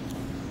thing.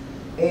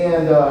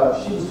 And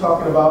she was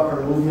talking about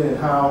her movement and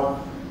how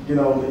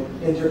the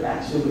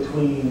interaction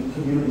between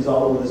communities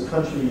all over this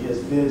country has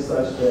been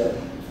such that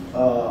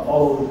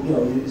all over,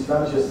 it's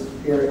not just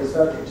Eric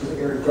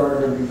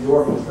Gardner in New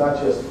York, it's not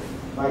just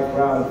Mike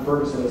Brown in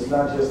Ferguson, it's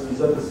not just these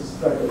other, this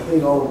is like a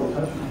thing all over the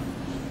country.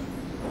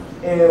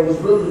 And it was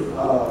really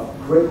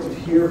great to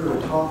hear her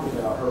talk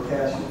about her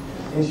passion.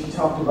 And she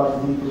talked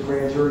about the need for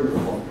grand jury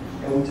reform.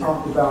 And we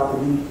talked about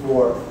the need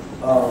for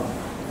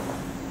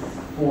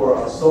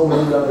so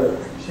many other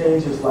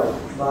changes like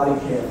body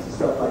cams and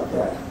stuff like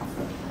that.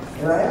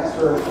 And I asked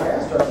her, I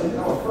said, you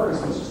know,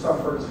 Ferguson, let's just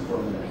talk Ferguson for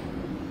a minute.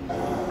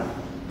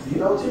 Do you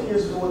know 10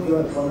 years ago what the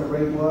unemployment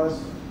rate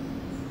was?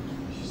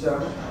 She said, I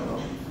don't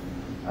know.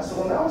 I said,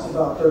 well, now it's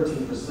about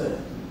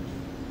 13%.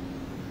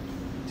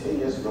 10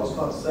 years ago, it's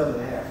about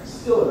 7.5%.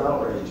 Still an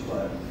outrage,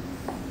 but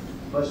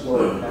much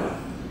lower than now.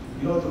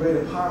 You know what the rate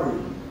of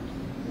poverty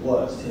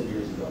was 10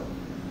 years ago?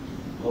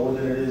 Lower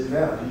than it is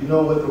now. Do you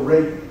know what the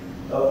rate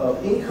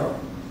of income,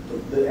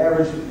 the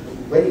average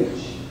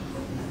wage,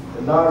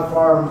 the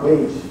non-farm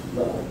wage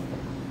level,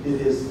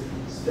 it is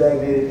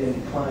stagnated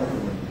and declined for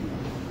many people?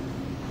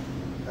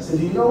 I said,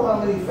 do you know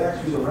how many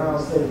factories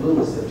around St.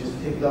 Louis have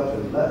just picked up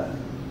and left?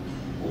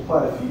 Well,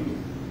 quite a few.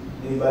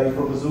 Anybody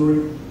from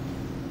Missouri?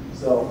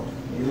 So,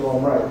 you know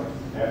I'm right.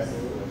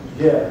 Absolutely.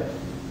 Yeah.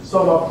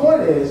 So my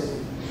point is,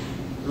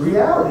 the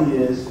reality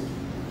is,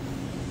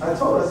 I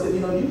told her, I said,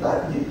 you know,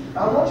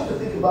 I want you to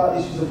think about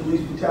issues of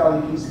police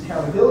brutality, police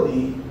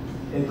accountability,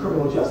 and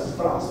criminal justice,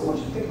 but I also want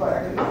you to think about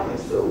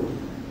economics too.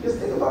 Just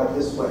think about it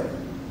this way.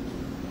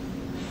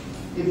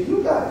 If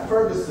you got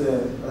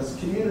Ferguson, a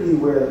community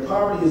where the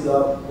poverty is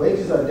up,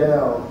 wages are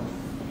down,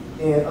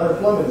 and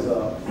unemployment is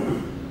up,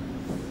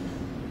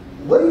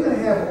 what are you going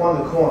to have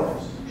on the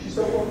corners? She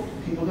said, well,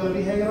 people are going to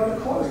be hanging on the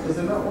corners because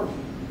they're not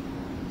working.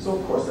 So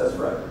of course that's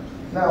right.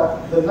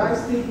 Now, the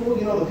nice people,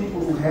 you know, the people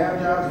who have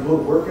jobs, who go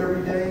to work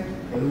every day,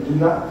 and who do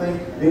not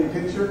think big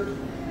picture,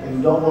 and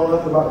who don't know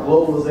nothing about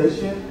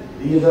globalization,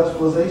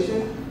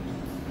 deindustrialization,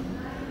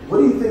 what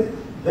do you think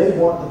they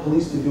want the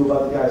police to do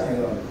about the guys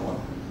hanging on the corner?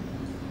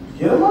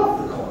 Get them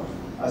off the corner.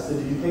 I said,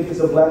 do you think it's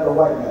a black or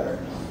white matter?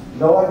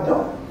 No, I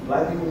don't.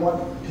 Black people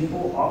want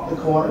people off the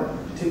corner,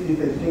 particularly if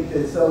they think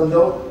they're selling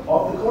dope,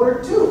 off the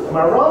corner too. Am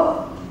I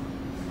wrong?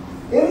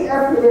 Any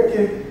African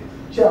American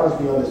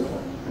challenge me on this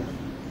point.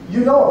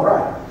 You know I'm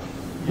right.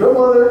 Your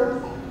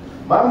mother,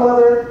 my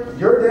mother,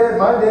 your dad,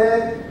 my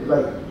dad,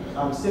 like,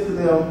 I'm sick of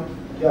them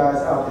guys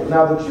out there.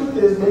 Now the truth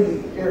is,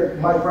 maybe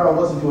Mike Brown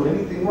wasn't doing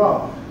anything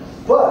wrong,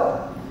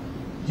 but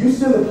you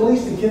send the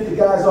police to get the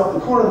guys off the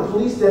corner, the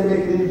police then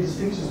make any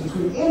distinctions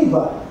between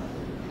anybody.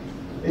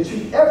 They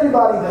treat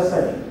everybody the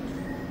same.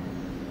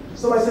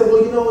 Somebody said,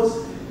 well, you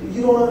know,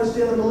 you don't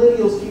understand the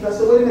millennials, Keith. I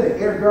said, wait a minute,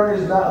 Eric Garner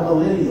is not a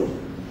millennial.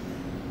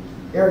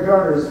 Eric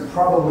Garner is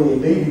probably a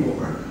baby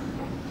boomer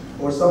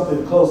or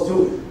something close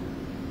to it.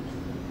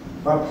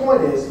 My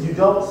point is, you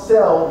don't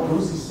sell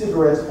Lucy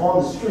cigarettes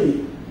on the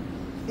street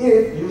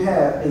if you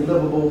have a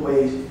livable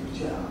wage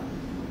job.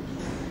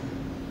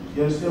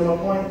 You understand my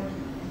point?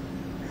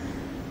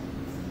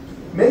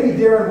 Maybe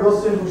Darren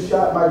Wilson, who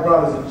shot Mike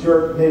Brown, is a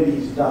jerk. Maybe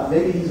he's not.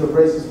 Maybe he's a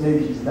racist.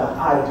 Maybe he's not.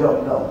 I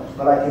don't know.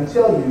 But I can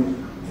tell you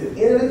that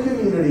in a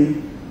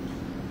community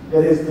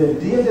that has been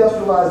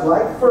deindustrialized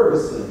like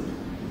Ferguson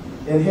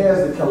and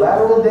has the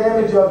collateral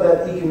damage of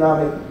that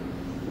economic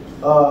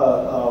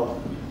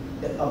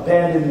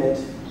abandonment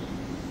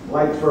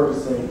like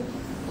Ferguson,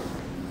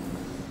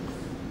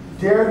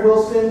 Darren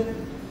Wilson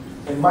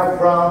and Mike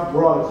Brown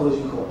were on a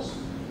collision course.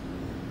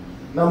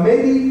 Now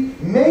maybe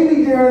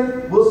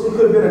Darren Wilson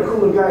could have been a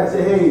cooler guy and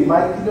say, hey,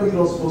 Mike, you know you're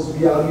not supposed to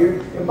be out here.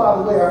 And by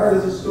the way, I heard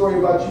there's a story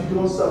about you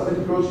doing something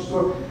in the grocery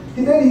store.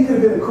 Maybe he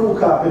could have been a cool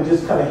cop and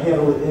just kind of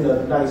handle it in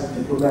a nice,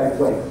 diplomatic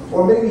way.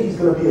 Or maybe he's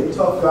going to be a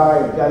tough guy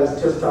and got his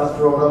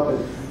testosterone up and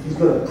he's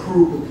going to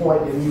prove the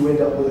point and you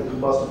end up with a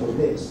combustible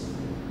mix.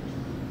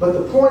 But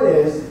the point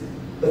is,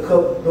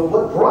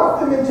 what brought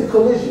them into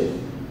collision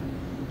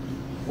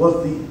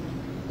was the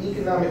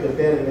economic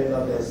abandonment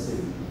of that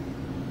city.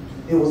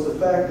 It was the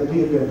fact that we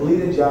have been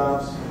bleeding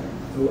jobs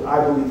through,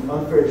 I believe,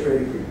 unfair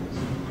trade agreements.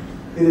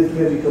 It has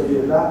been because we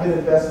have not been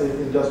invested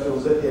in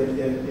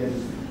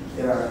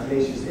in our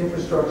nation's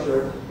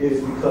infrastructure. It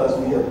is because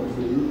we have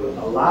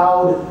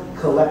allowed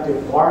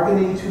collective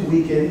bargaining to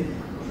weaken.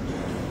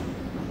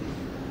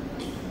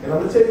 And I'm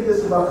going to tell you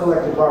this about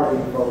collective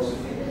bargaining, folks.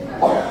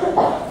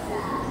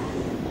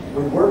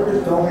 When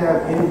workers don't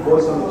have any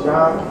voice on the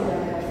job,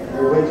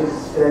 their wages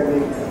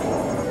stagnate.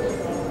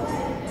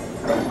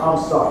 I'm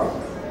sorry.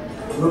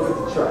 Look at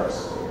the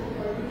charts.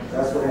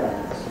 That's what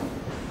happens.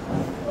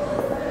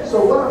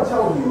 So what I'm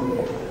telling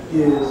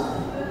you is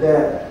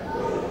that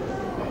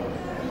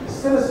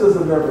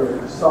cynicism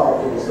never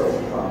solved any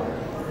social problem,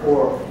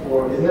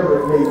 or it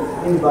never made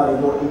anybody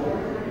more equal.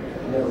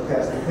 It never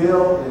passed a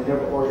bill, and it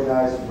never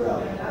organized a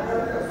rally.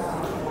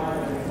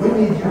 We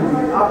need you to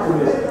be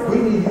optimistic. We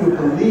need you to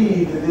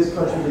believe that this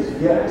country is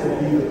yet to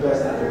be the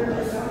best it can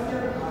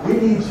be. We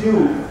need you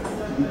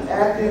to be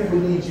active. We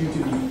need you to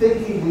be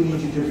thinking. We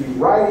need you to be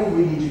writing.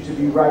 We need you to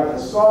be writing a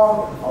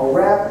song, a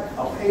rap,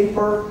 a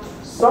paper,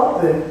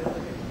 something.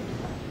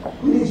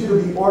 We need you to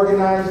be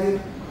organizing.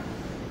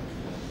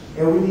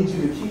 And we need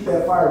you to keep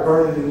that fire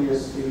burning in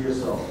your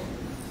soul.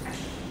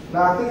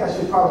 Now, I think I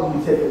should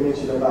probably take a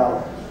mention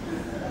about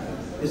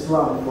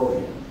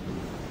Islamophobia.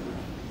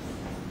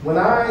 When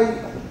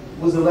I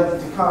was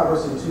elected to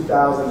Congress in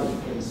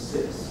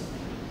 2006,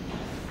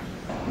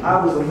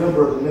 I was a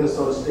member of the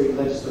Minnesota State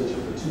Legislature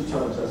for 2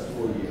 terms, that's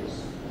 4 years.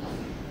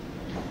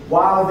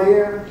 While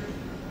there,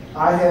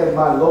 I had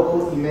my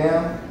local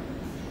imam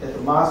at the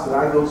mosque that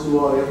I go to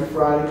on every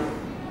Friday.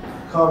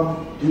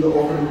 come do the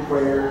opening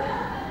prayer.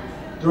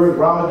 During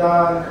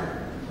Ramadan,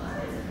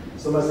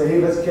 somebody say, hey,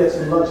 let's catch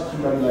some lunch.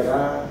 I'm like,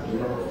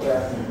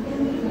 fasting.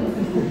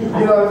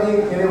 You know what I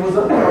mean? And it was,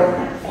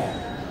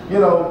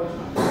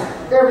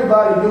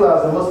 everybody knew I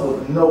was a Muslim,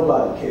 but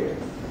nobody cared.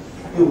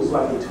 It was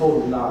like a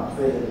total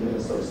non-thing in the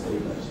Minnesota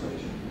State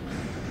Legislature.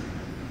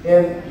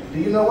 And do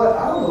you know what?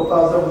 I don't know if I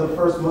was ever the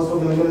first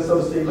Muslim in the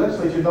Minnesota State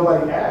Legislature.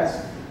 Nobody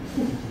asked.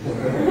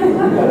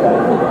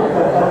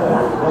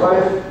 Nobody,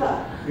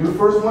 you were the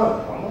first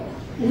one.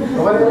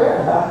 Nobody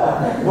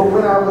asked. But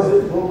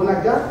when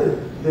I got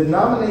the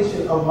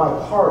nomination of my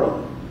party,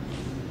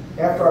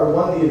 after I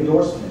won the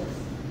endorsement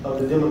of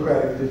the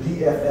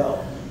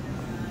DFL,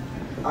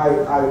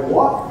 I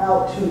walked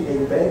out to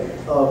a bank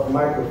of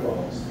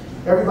microphones.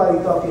 Everybody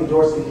thought the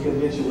endorsing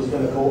convention was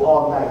going to go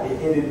all night.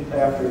 It ended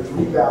after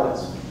 3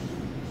 ballots.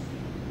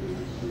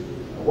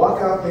 I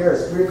walk out there,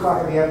 it's 3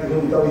 o'clock in the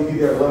afternoon. We thought we'd be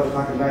there at 11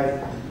 o'clock at night.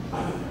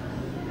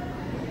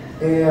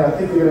 And I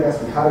think they're going to ask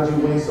me, how did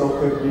you win so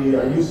quickly?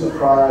 Are you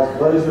surprised?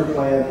 What is your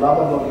plan? Blah,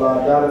 blah, blah,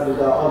 blah, da, da, da,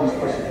 da. All these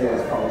questions they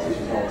ask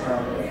politicians all the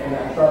time. And I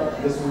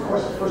thought this was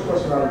the first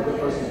question out of the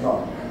person's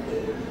mouth.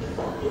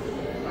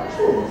 I'm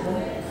sure,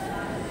 man.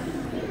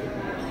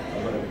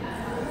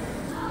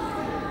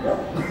 Yep.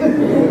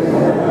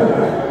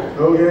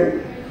 Okay.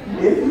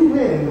 If you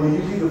win, will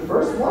you be the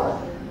first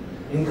one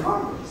in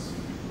Congress?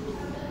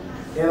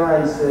 And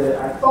I said,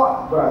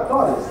 what I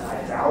thought is,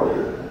 I doubt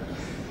it.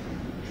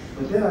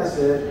 But then I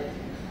said,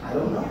 I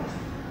don't know.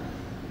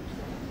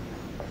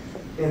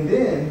 And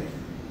then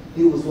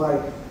it was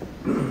like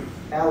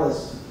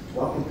Alice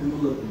walking through the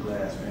looking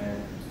glass,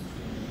 man.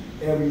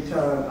 Every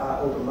time I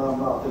opened my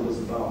mouth, it was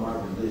about my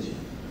religion.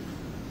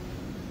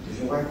 Does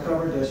your wife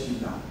cover? Does she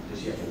not? Does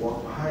she have to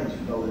walk behind you?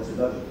 No, that's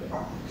another thing.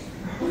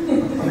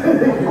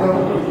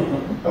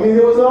 I mean,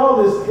 it was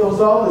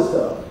all this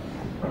stuff.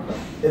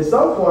 At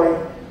some point,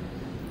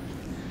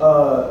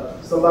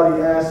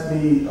 somebody asked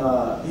me,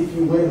 if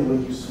you win,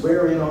 will you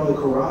swear in on the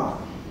Quran?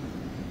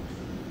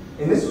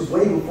 And this was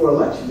way before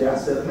election day. I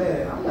said,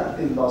 man, I'm not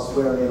thinking about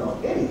swearing in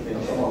on anything.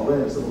 I'm talking about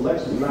winning some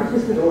elections, knocking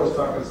some doors,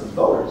 talking to some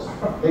voters,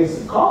 making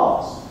some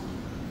calls.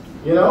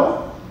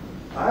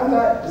 I'm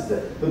not just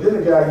that. But then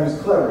the guy who's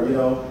clever,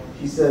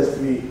 he says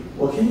to me,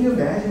 well, can you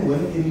imagine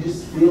winning? Can you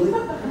just feel it?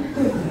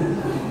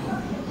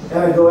 And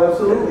I go,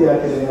 absolutely, I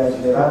can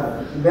imagine it.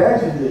 I've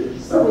imagined it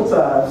several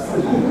times.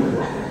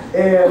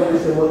 And they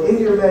said, well, in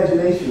your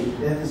imagination,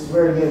 you have to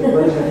swear again,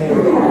 raise your hand.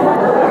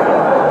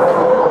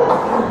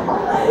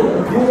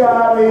 You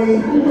got me.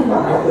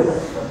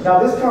 Now,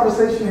 this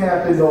conversation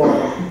happened on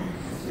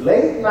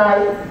late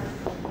night,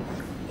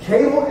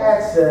 cable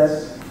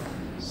access,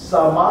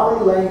 Somali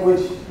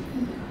language,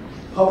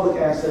 public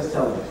access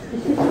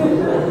television.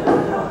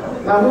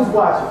 Now, who's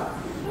watching?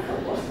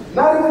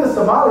 Not even the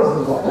Somalis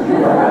was watching.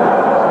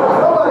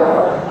 Nobody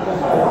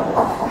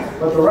was.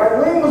 But the right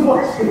wing was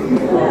watching.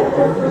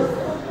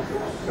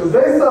 Because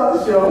they saw the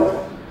show,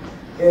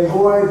 and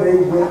boy, they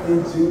went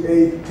into a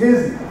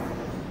tizzy.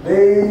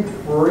 They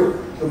freaked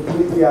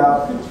completely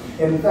out.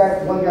 And in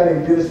fact, one guy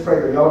named Dennis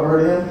Prager, y'all ever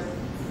heard of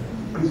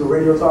him? He's a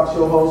radio talk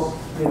show host,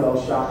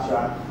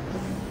 shock.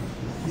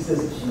 He says,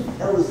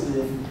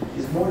 Ellison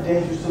is more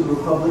dangerous to the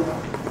Republic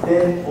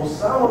than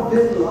Osama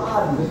bin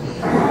Laden.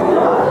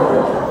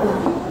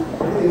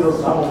 Everything is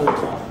Osama bin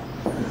Laden.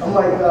 I'm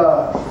like,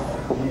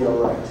 yeah,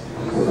 right.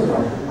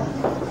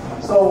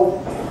 So,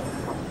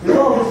 there's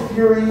all this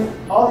fury.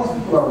 All these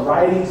people are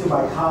writing to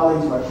my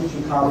colleagues, my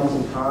teaching colleagues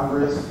in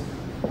Congress,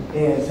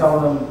 and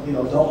telling them,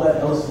 don't let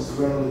Ellison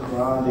swear in the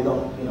Quran. They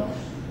don't,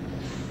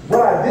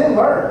 What I then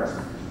learned,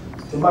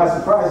 to my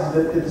surprise, is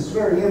that at the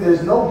swearing in,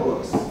 there's no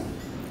books.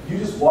 You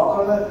just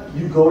walk on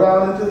you go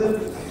down into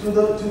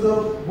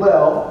the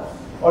well,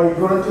 or you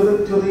go into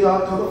the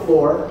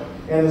floor,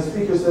 and the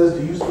speaker says,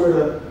 do you swear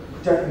to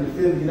protect and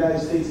defend the United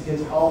States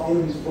against all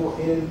enemies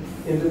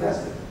in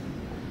domestic?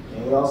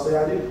 And we all say,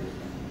 I do.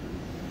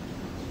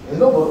 There's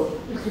no book.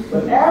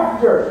 But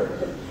after,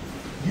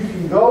 you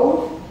can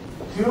go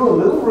to a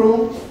little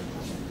room,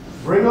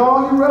 bring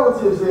all your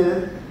relatives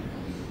in,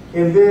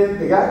 and then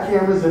they got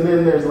cameras, and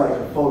then there's like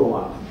a photo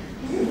op,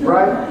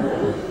 right?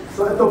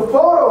 So at the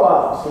photo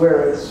ops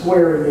where it's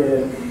swearing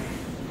in,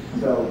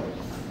 so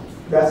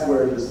that's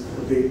where the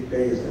big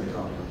day is going to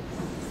come.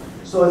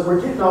 So as we're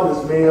getting all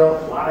this mail,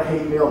 a lot of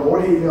hate mail, more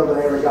hate mail than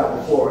I ever got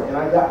before, and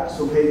I got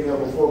some hate mail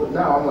before, but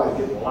now I'm like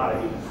getting a lot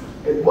of hate.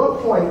 At one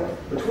point,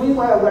 between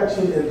my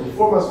election and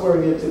before my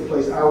swearing in took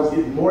place, I was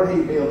getting more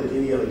hate mail than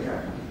any other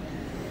kind.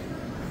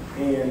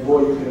 And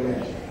boy, you can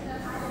imagine.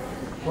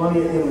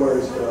 Plenty of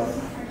N-word stuff.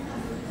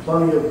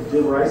 Plenty of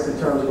derisive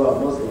terms about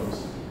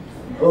Muslims.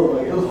 Oh,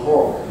 like, it was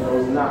horrible. It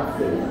was not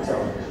fit for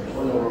television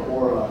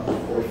or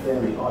a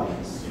family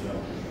audience.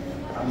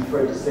 I'm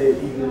afraid to say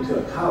it even into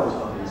a college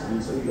audience. I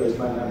mean, some of you guys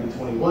might not be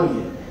 21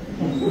 yet.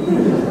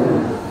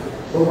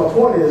 But my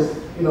point is,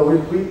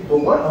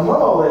 among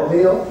all that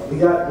mail, we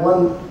got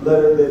one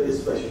letter that is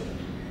special.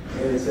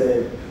 And it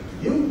said,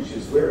 you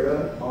should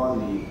swear on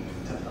the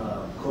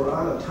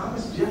Quran of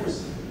Thomas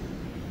Jefferson.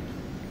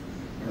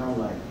 And I'm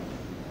like,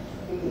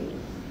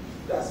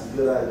 that's a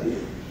good idea.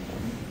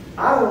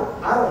 I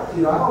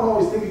don't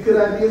always think of good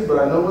ideas, but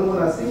I know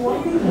when I see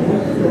one.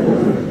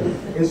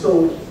 And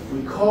so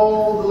we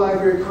called the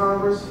Library of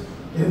Congress,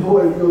 and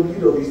boy, you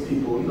know these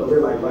people,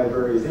 they're like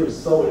librarians. They were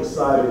so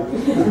excited.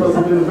 This must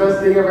have been the best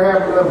thing ever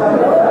happened to them.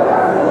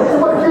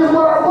 Here's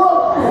what our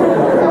book. We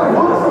got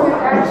books so we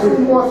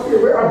actually want to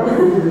get our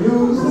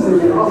news.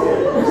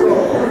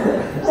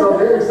 So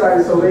they're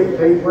excited. So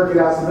they work it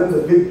out. So then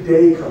the big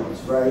day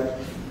comes, right?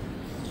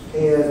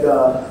 And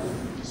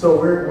so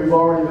we've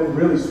already been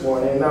really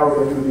sworn in. Now we're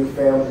going to do the big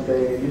family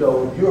thing. If you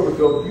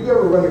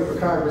ever running for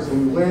Congress and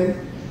you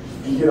win,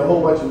 you get a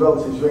whole bunch of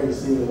relatives you ain't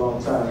seen in a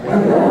long time.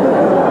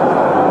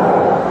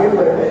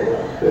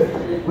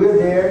 Anyway, we're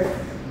there,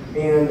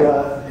 and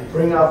they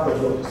bring out the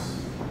books.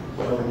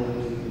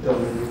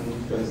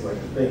 That's like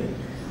the thing.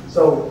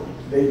 So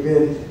they've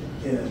been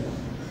in a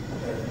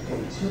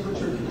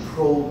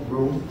temperature-controlled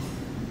room,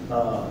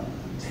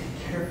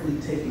 carefully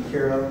taken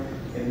care of,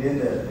 and then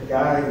the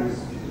guy who's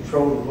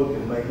controlling the book,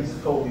 and like he's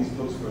told these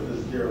books for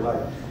his dear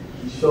life,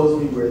 he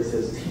shows me where it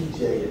says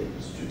TJ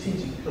and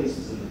strategic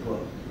places in the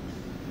book.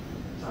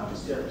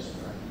 Thomas Jefferson,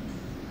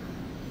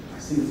 right? I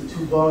see it's a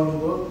 2-volume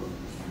book.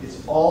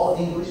 It's all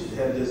English.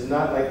 There's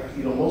not like,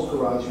 most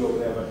Qurans you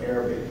open have an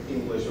Arabic,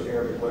 English, or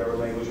Arabic, whatever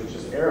language, or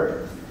just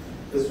Arabic.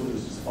 This one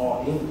is just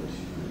all English.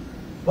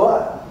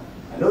 But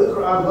I know the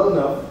Quran well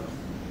enough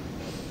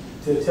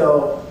to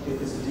tell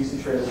if it's a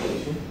decent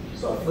translation.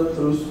 So I flipped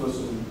through for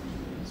some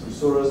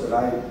surahs that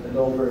I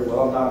know very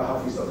well. I'm not a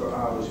Hafiz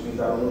al-Quran, which means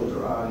I don't know the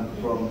Quran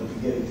from the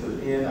beginning to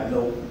the end. I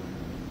know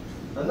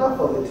enough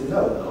of it to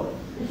know, though.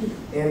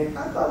 And I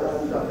thought that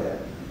was not bad.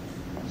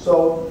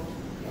 So,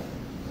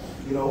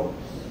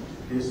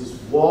 there's this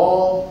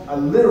wall,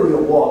 literally a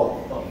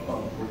wall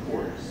of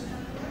reporters.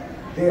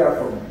 They are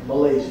from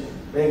Malaysia,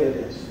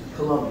 Bangladesh,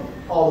 Colombia,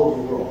 all over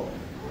the world.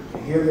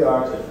 And here they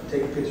are to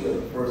take a picture of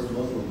the first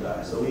Muslim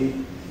guy. So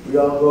we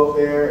all go up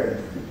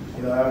there,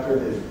 and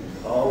after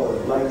all the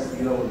lights,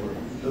 we're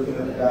looking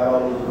at the guy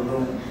all over the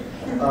room.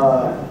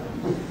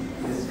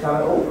 It's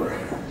kind of over,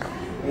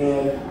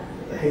 and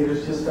the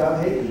haters just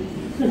stopped hating.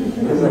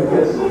 Because I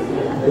guess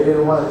they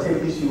didn't want to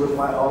take issue with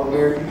my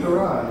All-American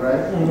Quran,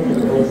 right?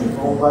 It was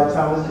owned by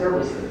Thomas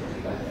Jefferson.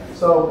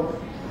 So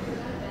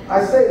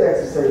I say that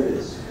to say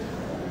this.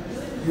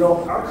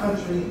 Our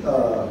country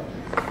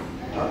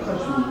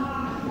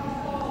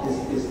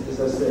is, as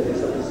I said,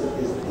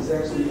 is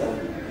actually a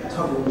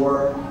tug of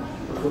war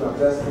between our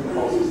best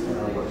impulses and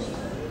our worst.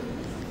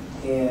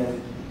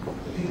 And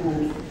the people,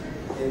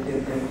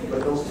 but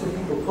those two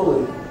people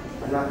pulling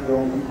are not the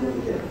only people in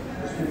the game.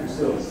 There's people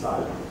still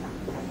inside.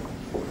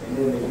 And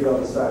then they get on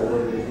the side of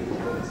where they think it's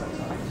going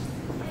sometimes.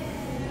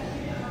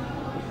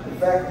 The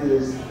fact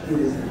is, it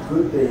is a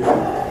good thing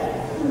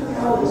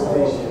for this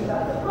nation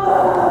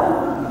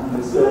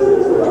that says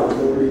it's about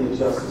liberty and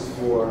justice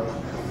for,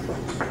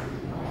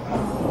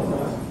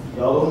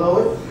 y'all don't know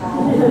it?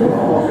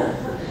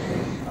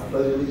 I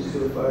pledge allegiance to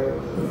the flag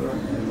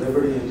and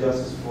liberty and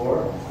justice for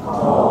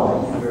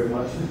all. Thank you very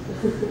much.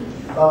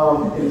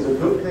 It is a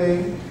good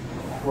thing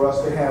for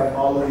us to have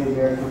all of the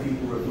American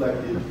people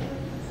reflected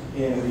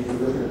in the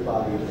deliberative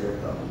body of their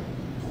government.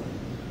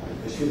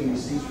 There shouldn't be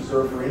seats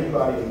reserved for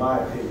anybody, in my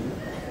opinion,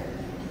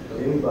 but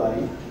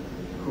anybody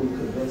who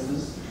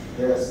convinces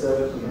their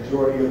the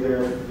majority of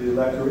the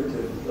electorate to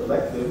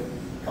elect them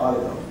ought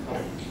to know.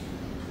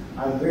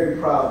 I'm very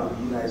proud that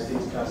the United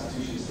States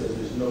Constitution says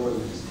there's no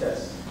religious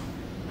test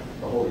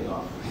for holding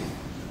office.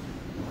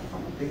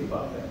 Think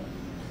about that.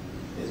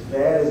 As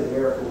bad as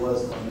America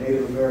was on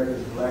Native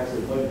Americans, blacks,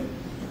 and women,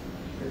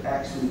 it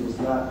actually was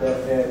not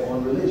that bad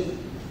on religion.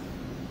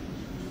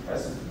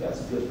 That's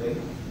a good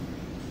thing.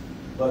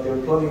 But there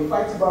are plenty of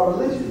fights about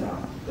religion now.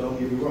 Don't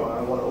get me wrong, I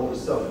don't want to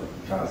oversell the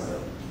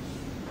concept.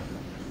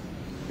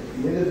 At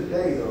the end of the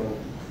day, though,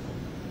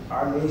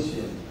 our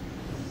nation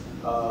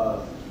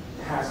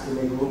has to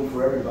make room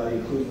for everybody,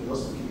 including the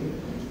Muslim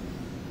community.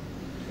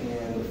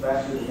 And the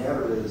fact of the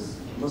matter is,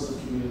 the Muslim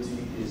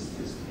community is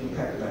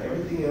impacted by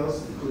everything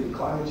else, including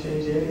climate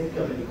change and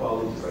income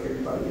inequality, just like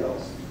everybody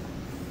else.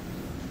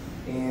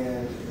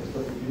 And there's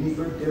nothing unique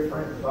or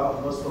different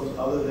about Muslims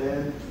other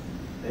than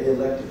they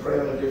elect to pray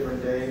on a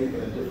different day in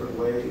a different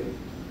way.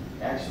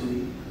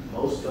 Actually,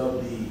 most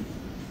of the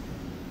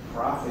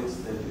prophets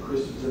that the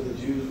Christians and the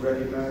Jews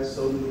recognize,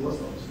 so do the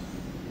Muslims,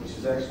 which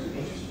is actually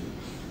interesting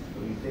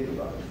when you think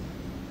about it,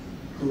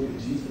 including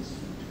Jesus.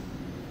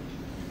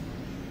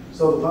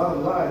 So the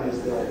bottom line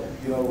is that,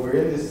 we're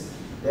in this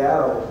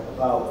battle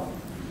about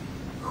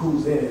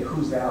who's in and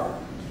who's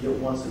out, yet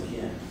once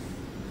again.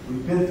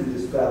 We've been through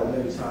this battle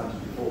many times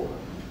before.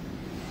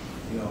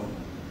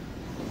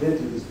 We've been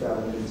through this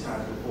battle many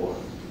times before.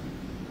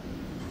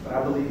 But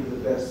I believe in the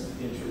best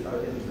interest, in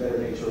the better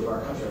nature of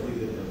our country. I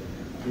believe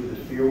that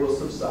fear will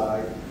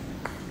subside,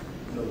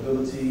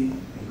 nobility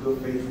and good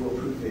faith will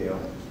prevail.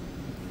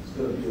 It's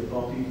going to be a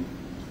bumpy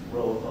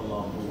road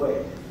along the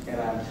way. And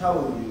I'm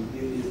telling you,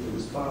 it is the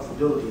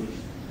responsibility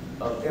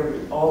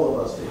of all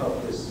of us to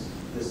help this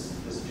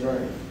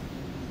journey.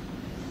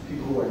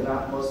 People who are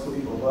not Muslim,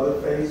 people of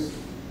other faiths,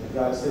 And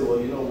God said, well,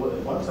 you know what,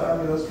 at one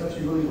time, this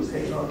country really was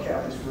hating on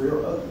Catholics for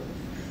real ugly.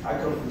 I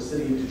come from the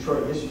city of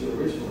Detroit, Michigan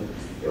originally.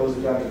 There was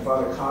a guy named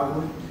Father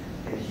Cogley,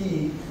 and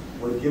he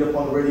would get up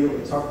on the radio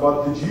and talk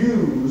about the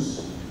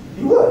Jews.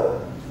 He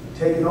would,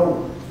 taking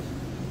over.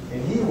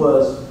 And he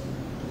was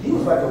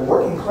like a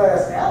working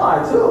class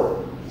ally too.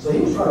 So he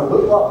was trying to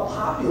whip up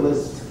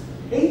populist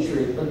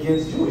hatred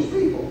against Jewish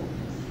people.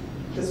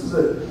 This was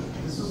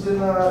in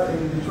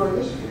the Detroit,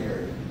 Michigan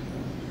area.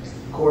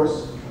 Of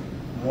course,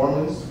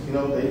 Mormons,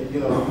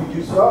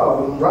 you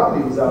saw when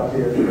Romney was out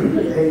there,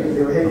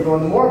 they were hating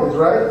on the Mormons,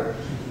 right?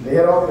 They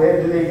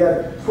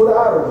got put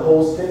out of the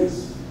whole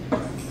states.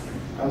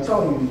 I'm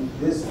telling you,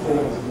 this thing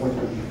is going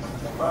to be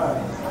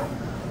fine,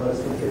 but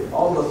it's going to take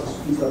all of us to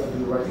speak up and do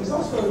the right thing. It's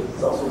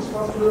also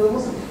responsibility of the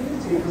Muslim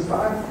community, because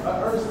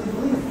I earnestly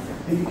believe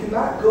that you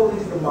cannot go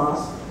into the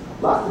mosque,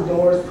 lock the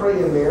doors,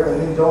 pray in there,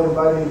 and then don't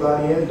invite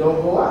anybody in,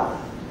 don't go out.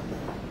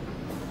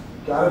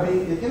 Gotta be,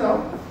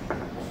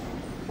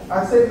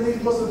 I say to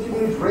these Muslim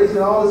communities raising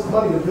all this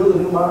money to build a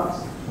new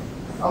mosque.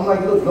 I'm like,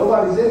 look,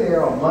 nobody's in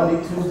there on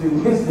Monday, Tuesday,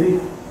 Wednesday,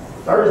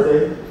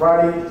 Thursday,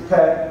 Friday, it's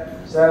packed.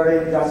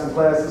 Saturday, got some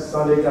classes.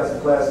 Sunday, got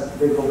some classes.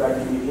 They go back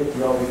and be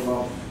empty all week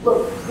long.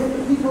 Look, get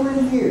the people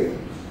in here.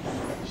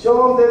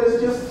 Show them that it's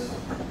just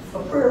a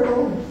prayer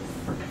room.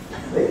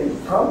 They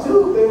can come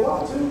too if they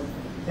want to.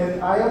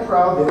 And I am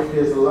proud that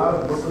there's a lot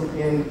of Muslim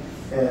and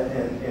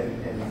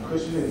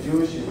Christian and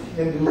Jewish and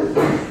Hindu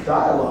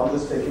dialogue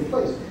that's taking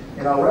place.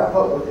 And I'll wrap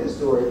up with this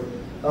story.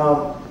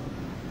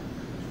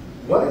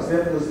 One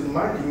example is in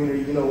my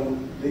community,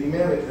 the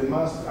imam at the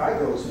mosque I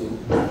go to,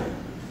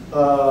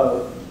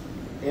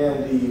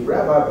 and the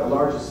rabbi of the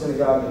largest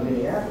synagogue in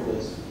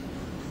Minneapolis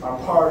are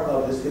part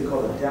of this thing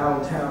called a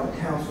downtown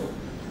council.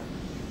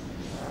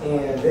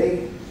 And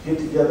they get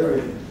together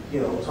and,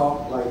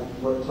 talk like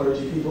what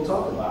clergy people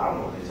talk about. I don't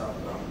know what they talk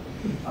about.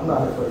 I'm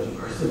not a clergy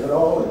person at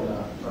all,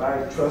 but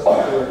I trust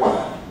that they're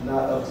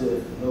not up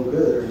to no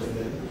good or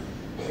anything.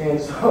 And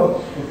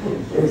so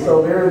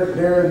they're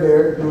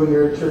there doing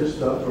their church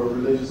stuff or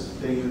religious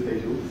things that they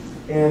do.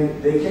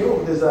 And they came up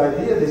with this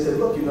idea. They said,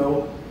 look,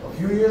 a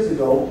few years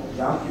ago,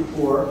 Yom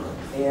Kippur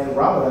and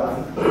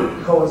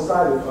Ramadan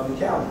coincided on the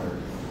calendar.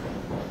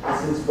 And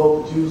since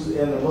both the Jews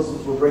and the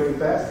Muslims were breaking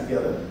fast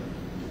together,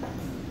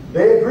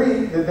 they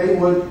agreed that they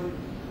would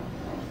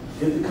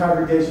get the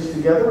congregations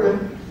together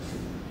and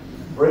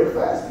break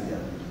fast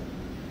together.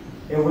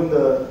 And when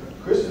the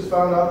Christians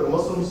found out that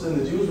Muslims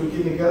and the Jews were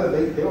getting together,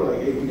 they were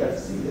like, hey, we got to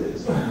see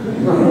this.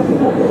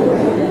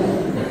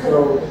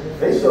 So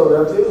they showed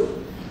up too.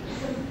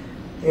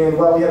 And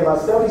while we had about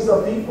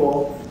 70-some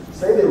people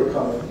say they were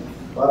coming,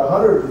 about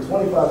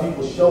 125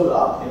 people showed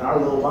up in our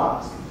little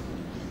mosque.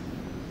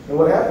 And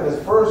what happened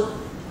is first,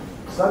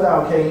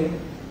 sundown came,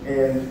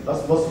 and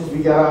us Muslims,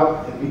 we got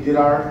out and we did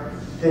our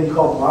thing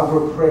called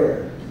Maghrib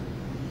prayer.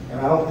 And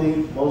I don't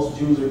think most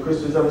Jews or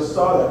Christians ever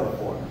saw that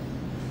before.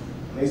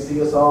 And they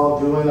see us all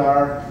doing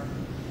our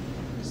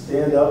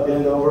stand up,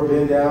 bend over,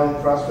 bend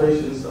down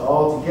prostrations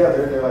all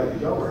together. They're like,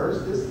 did y'all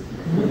rehearse this?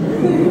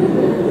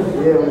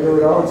 Yeah, we do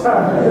it all the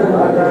time.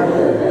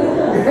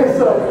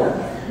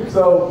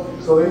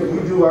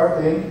 And we do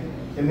our thing.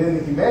 And then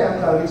the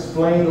imam kind of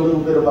explained a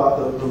little bit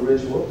about the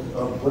ritual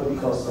of what we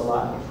call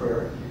salat, or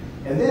prayer.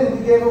 And then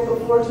we gave up the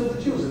floor to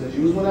the Jews. And the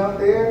Jews went out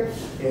there,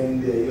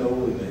 and the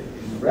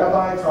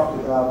rabbi talked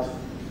about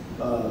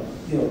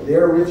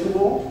their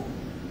ritual,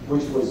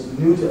 which was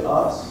new to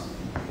us.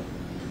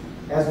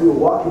 As we were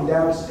walking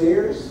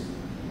downstairs,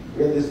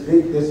 we had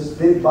there's this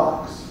big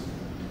box,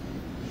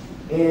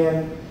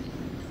 and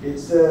it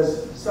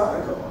says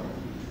Sadaqah on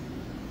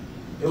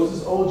it. It was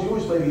this old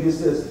Jewish lady that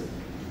says,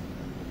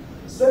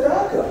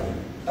 Sadaqah.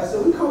 I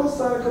said, we call it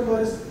Sadaqah,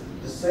 but it's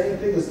the same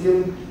thing as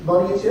giving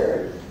money in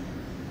charity.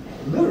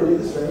 Literally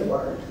the same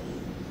word.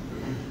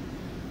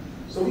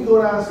 So we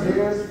go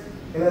downstairs,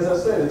 and as I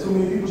said, too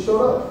many people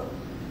showed up.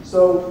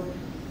 So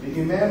the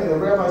imam and the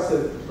rabbi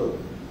said, look,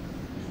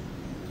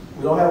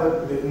 we don't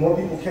have more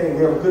people came.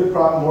 We have a good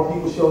problem. More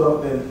people showed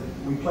up than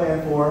we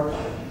planned for.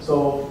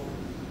 So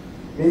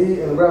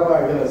me and the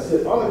rabbi are going to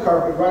sit on the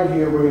carpet right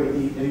here. We're going to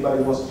eat. Anybody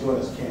who wants to join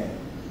us can.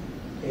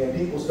 And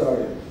people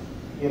started,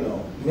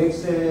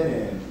 mixing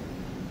and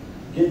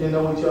getting to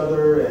know each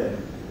other. And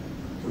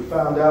we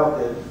found out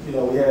that,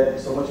 we had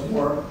so much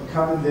more in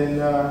common than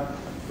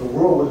the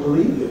world would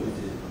believe that we did.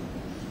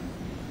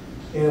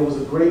 And it was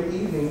a great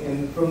evening.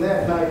 And from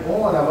that night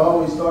on, I've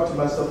always thought to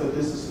myself that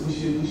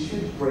we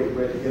should break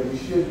bread together. We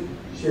should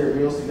share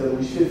meals together.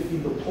 We should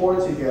feed the poor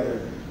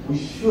together. We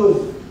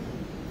should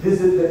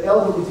visit the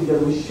elderly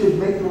together. We should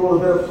make the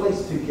world a better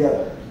place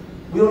together.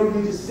 We don't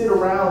even need to sit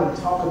around and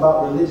talk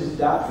about religious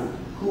doctrine.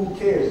 Who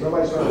cares?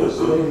 Nobody's trying to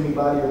persuade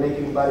anybody or make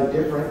anybody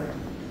different.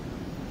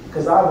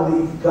 Because I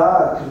believe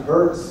God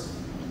converts,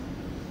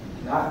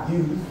 not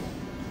you.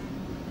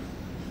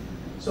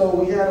 So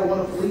we had a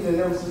wonderful evening,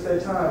 and ever since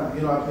that time,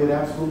 I've been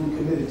absolutely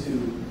committed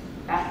to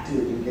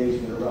active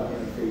engagement around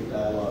interfaith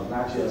dialogue,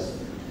 not just,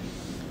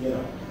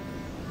 let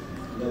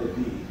it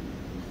be.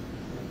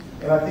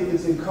 And I think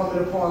it's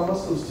incumbent upon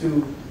Muslims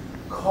to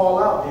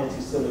call out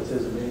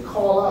anti-Semitism and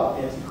call out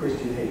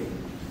anti-Christian hate.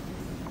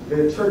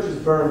 There are churches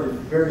burned in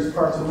various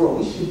parts of the world.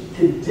 We should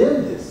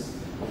condemn this.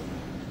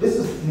 This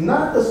is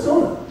not the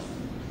Sunnah.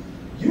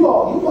 You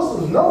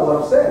Muslims know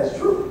what I'm saying is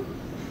true.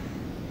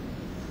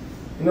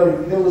 You know,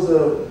 there was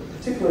a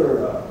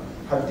particular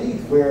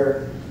hadith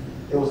where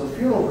there was a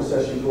funeral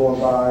procession going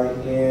by,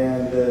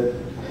 and the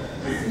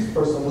deceased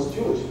person was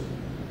Jewish.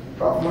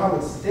 Prophet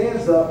Muhammad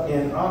stands up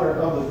in honor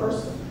of the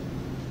person.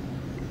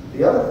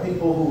 The other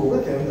people who were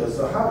with him, the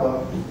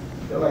Sahaba,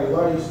 they're like,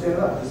 why are you standing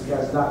up? This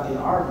guy's not in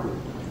our group.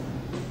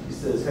 He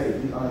says, hey,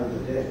 we honor the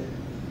dead.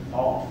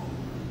 All.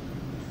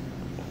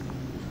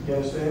 You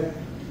understand?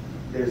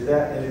 There's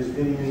that, and there's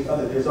many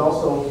other. There's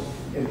also,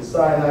 in the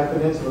Sinai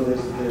Peninsula,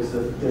 there's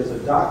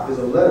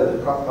a letter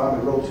that Prophet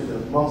Muhammad wrote to the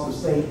monks of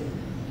St.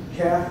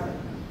 Catherine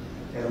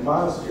in a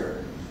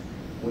monastery.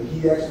 When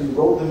he actually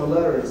wrote them a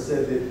letter and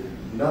said that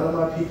none of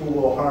my people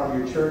will harm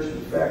your church.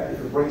 In fact, if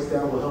it breaks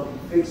down, we'll help you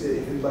fix it.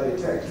 If anybody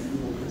attacks you, we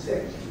will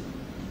protect you.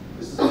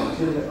 This is a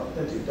legitimate,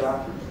 authentic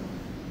doctrine.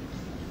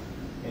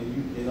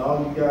 And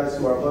all you guys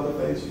who are of other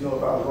faiths, you know,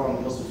 if I was wrong,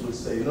 the Muslims would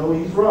say, no,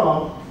 he's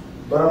wrong,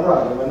 but I'm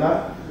right. Am I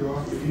not?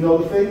 If you know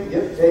the faith,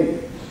 yep,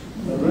 hey.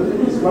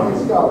 It's Islamic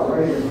scholar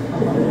right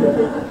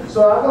here.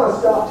 So I want to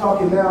stop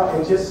talking now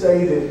and just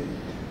say that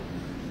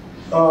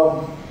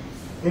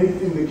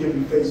anything that can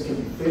be fixed can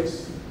be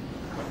fixed.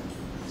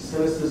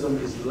 Cynicism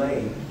is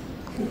lame.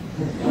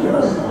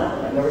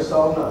 I never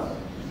saw nothing.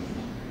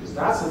 It's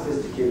not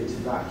sophisticated to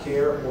not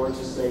care or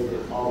to say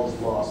that all is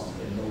lost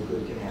and no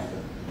good can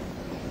happen.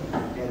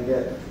 And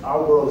that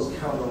our world is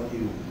counting on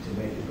you to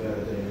make it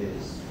better than it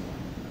is.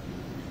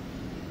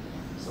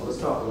 So let's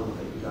talk a little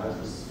bit, you guys.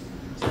 Let's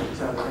take the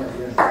time to have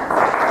the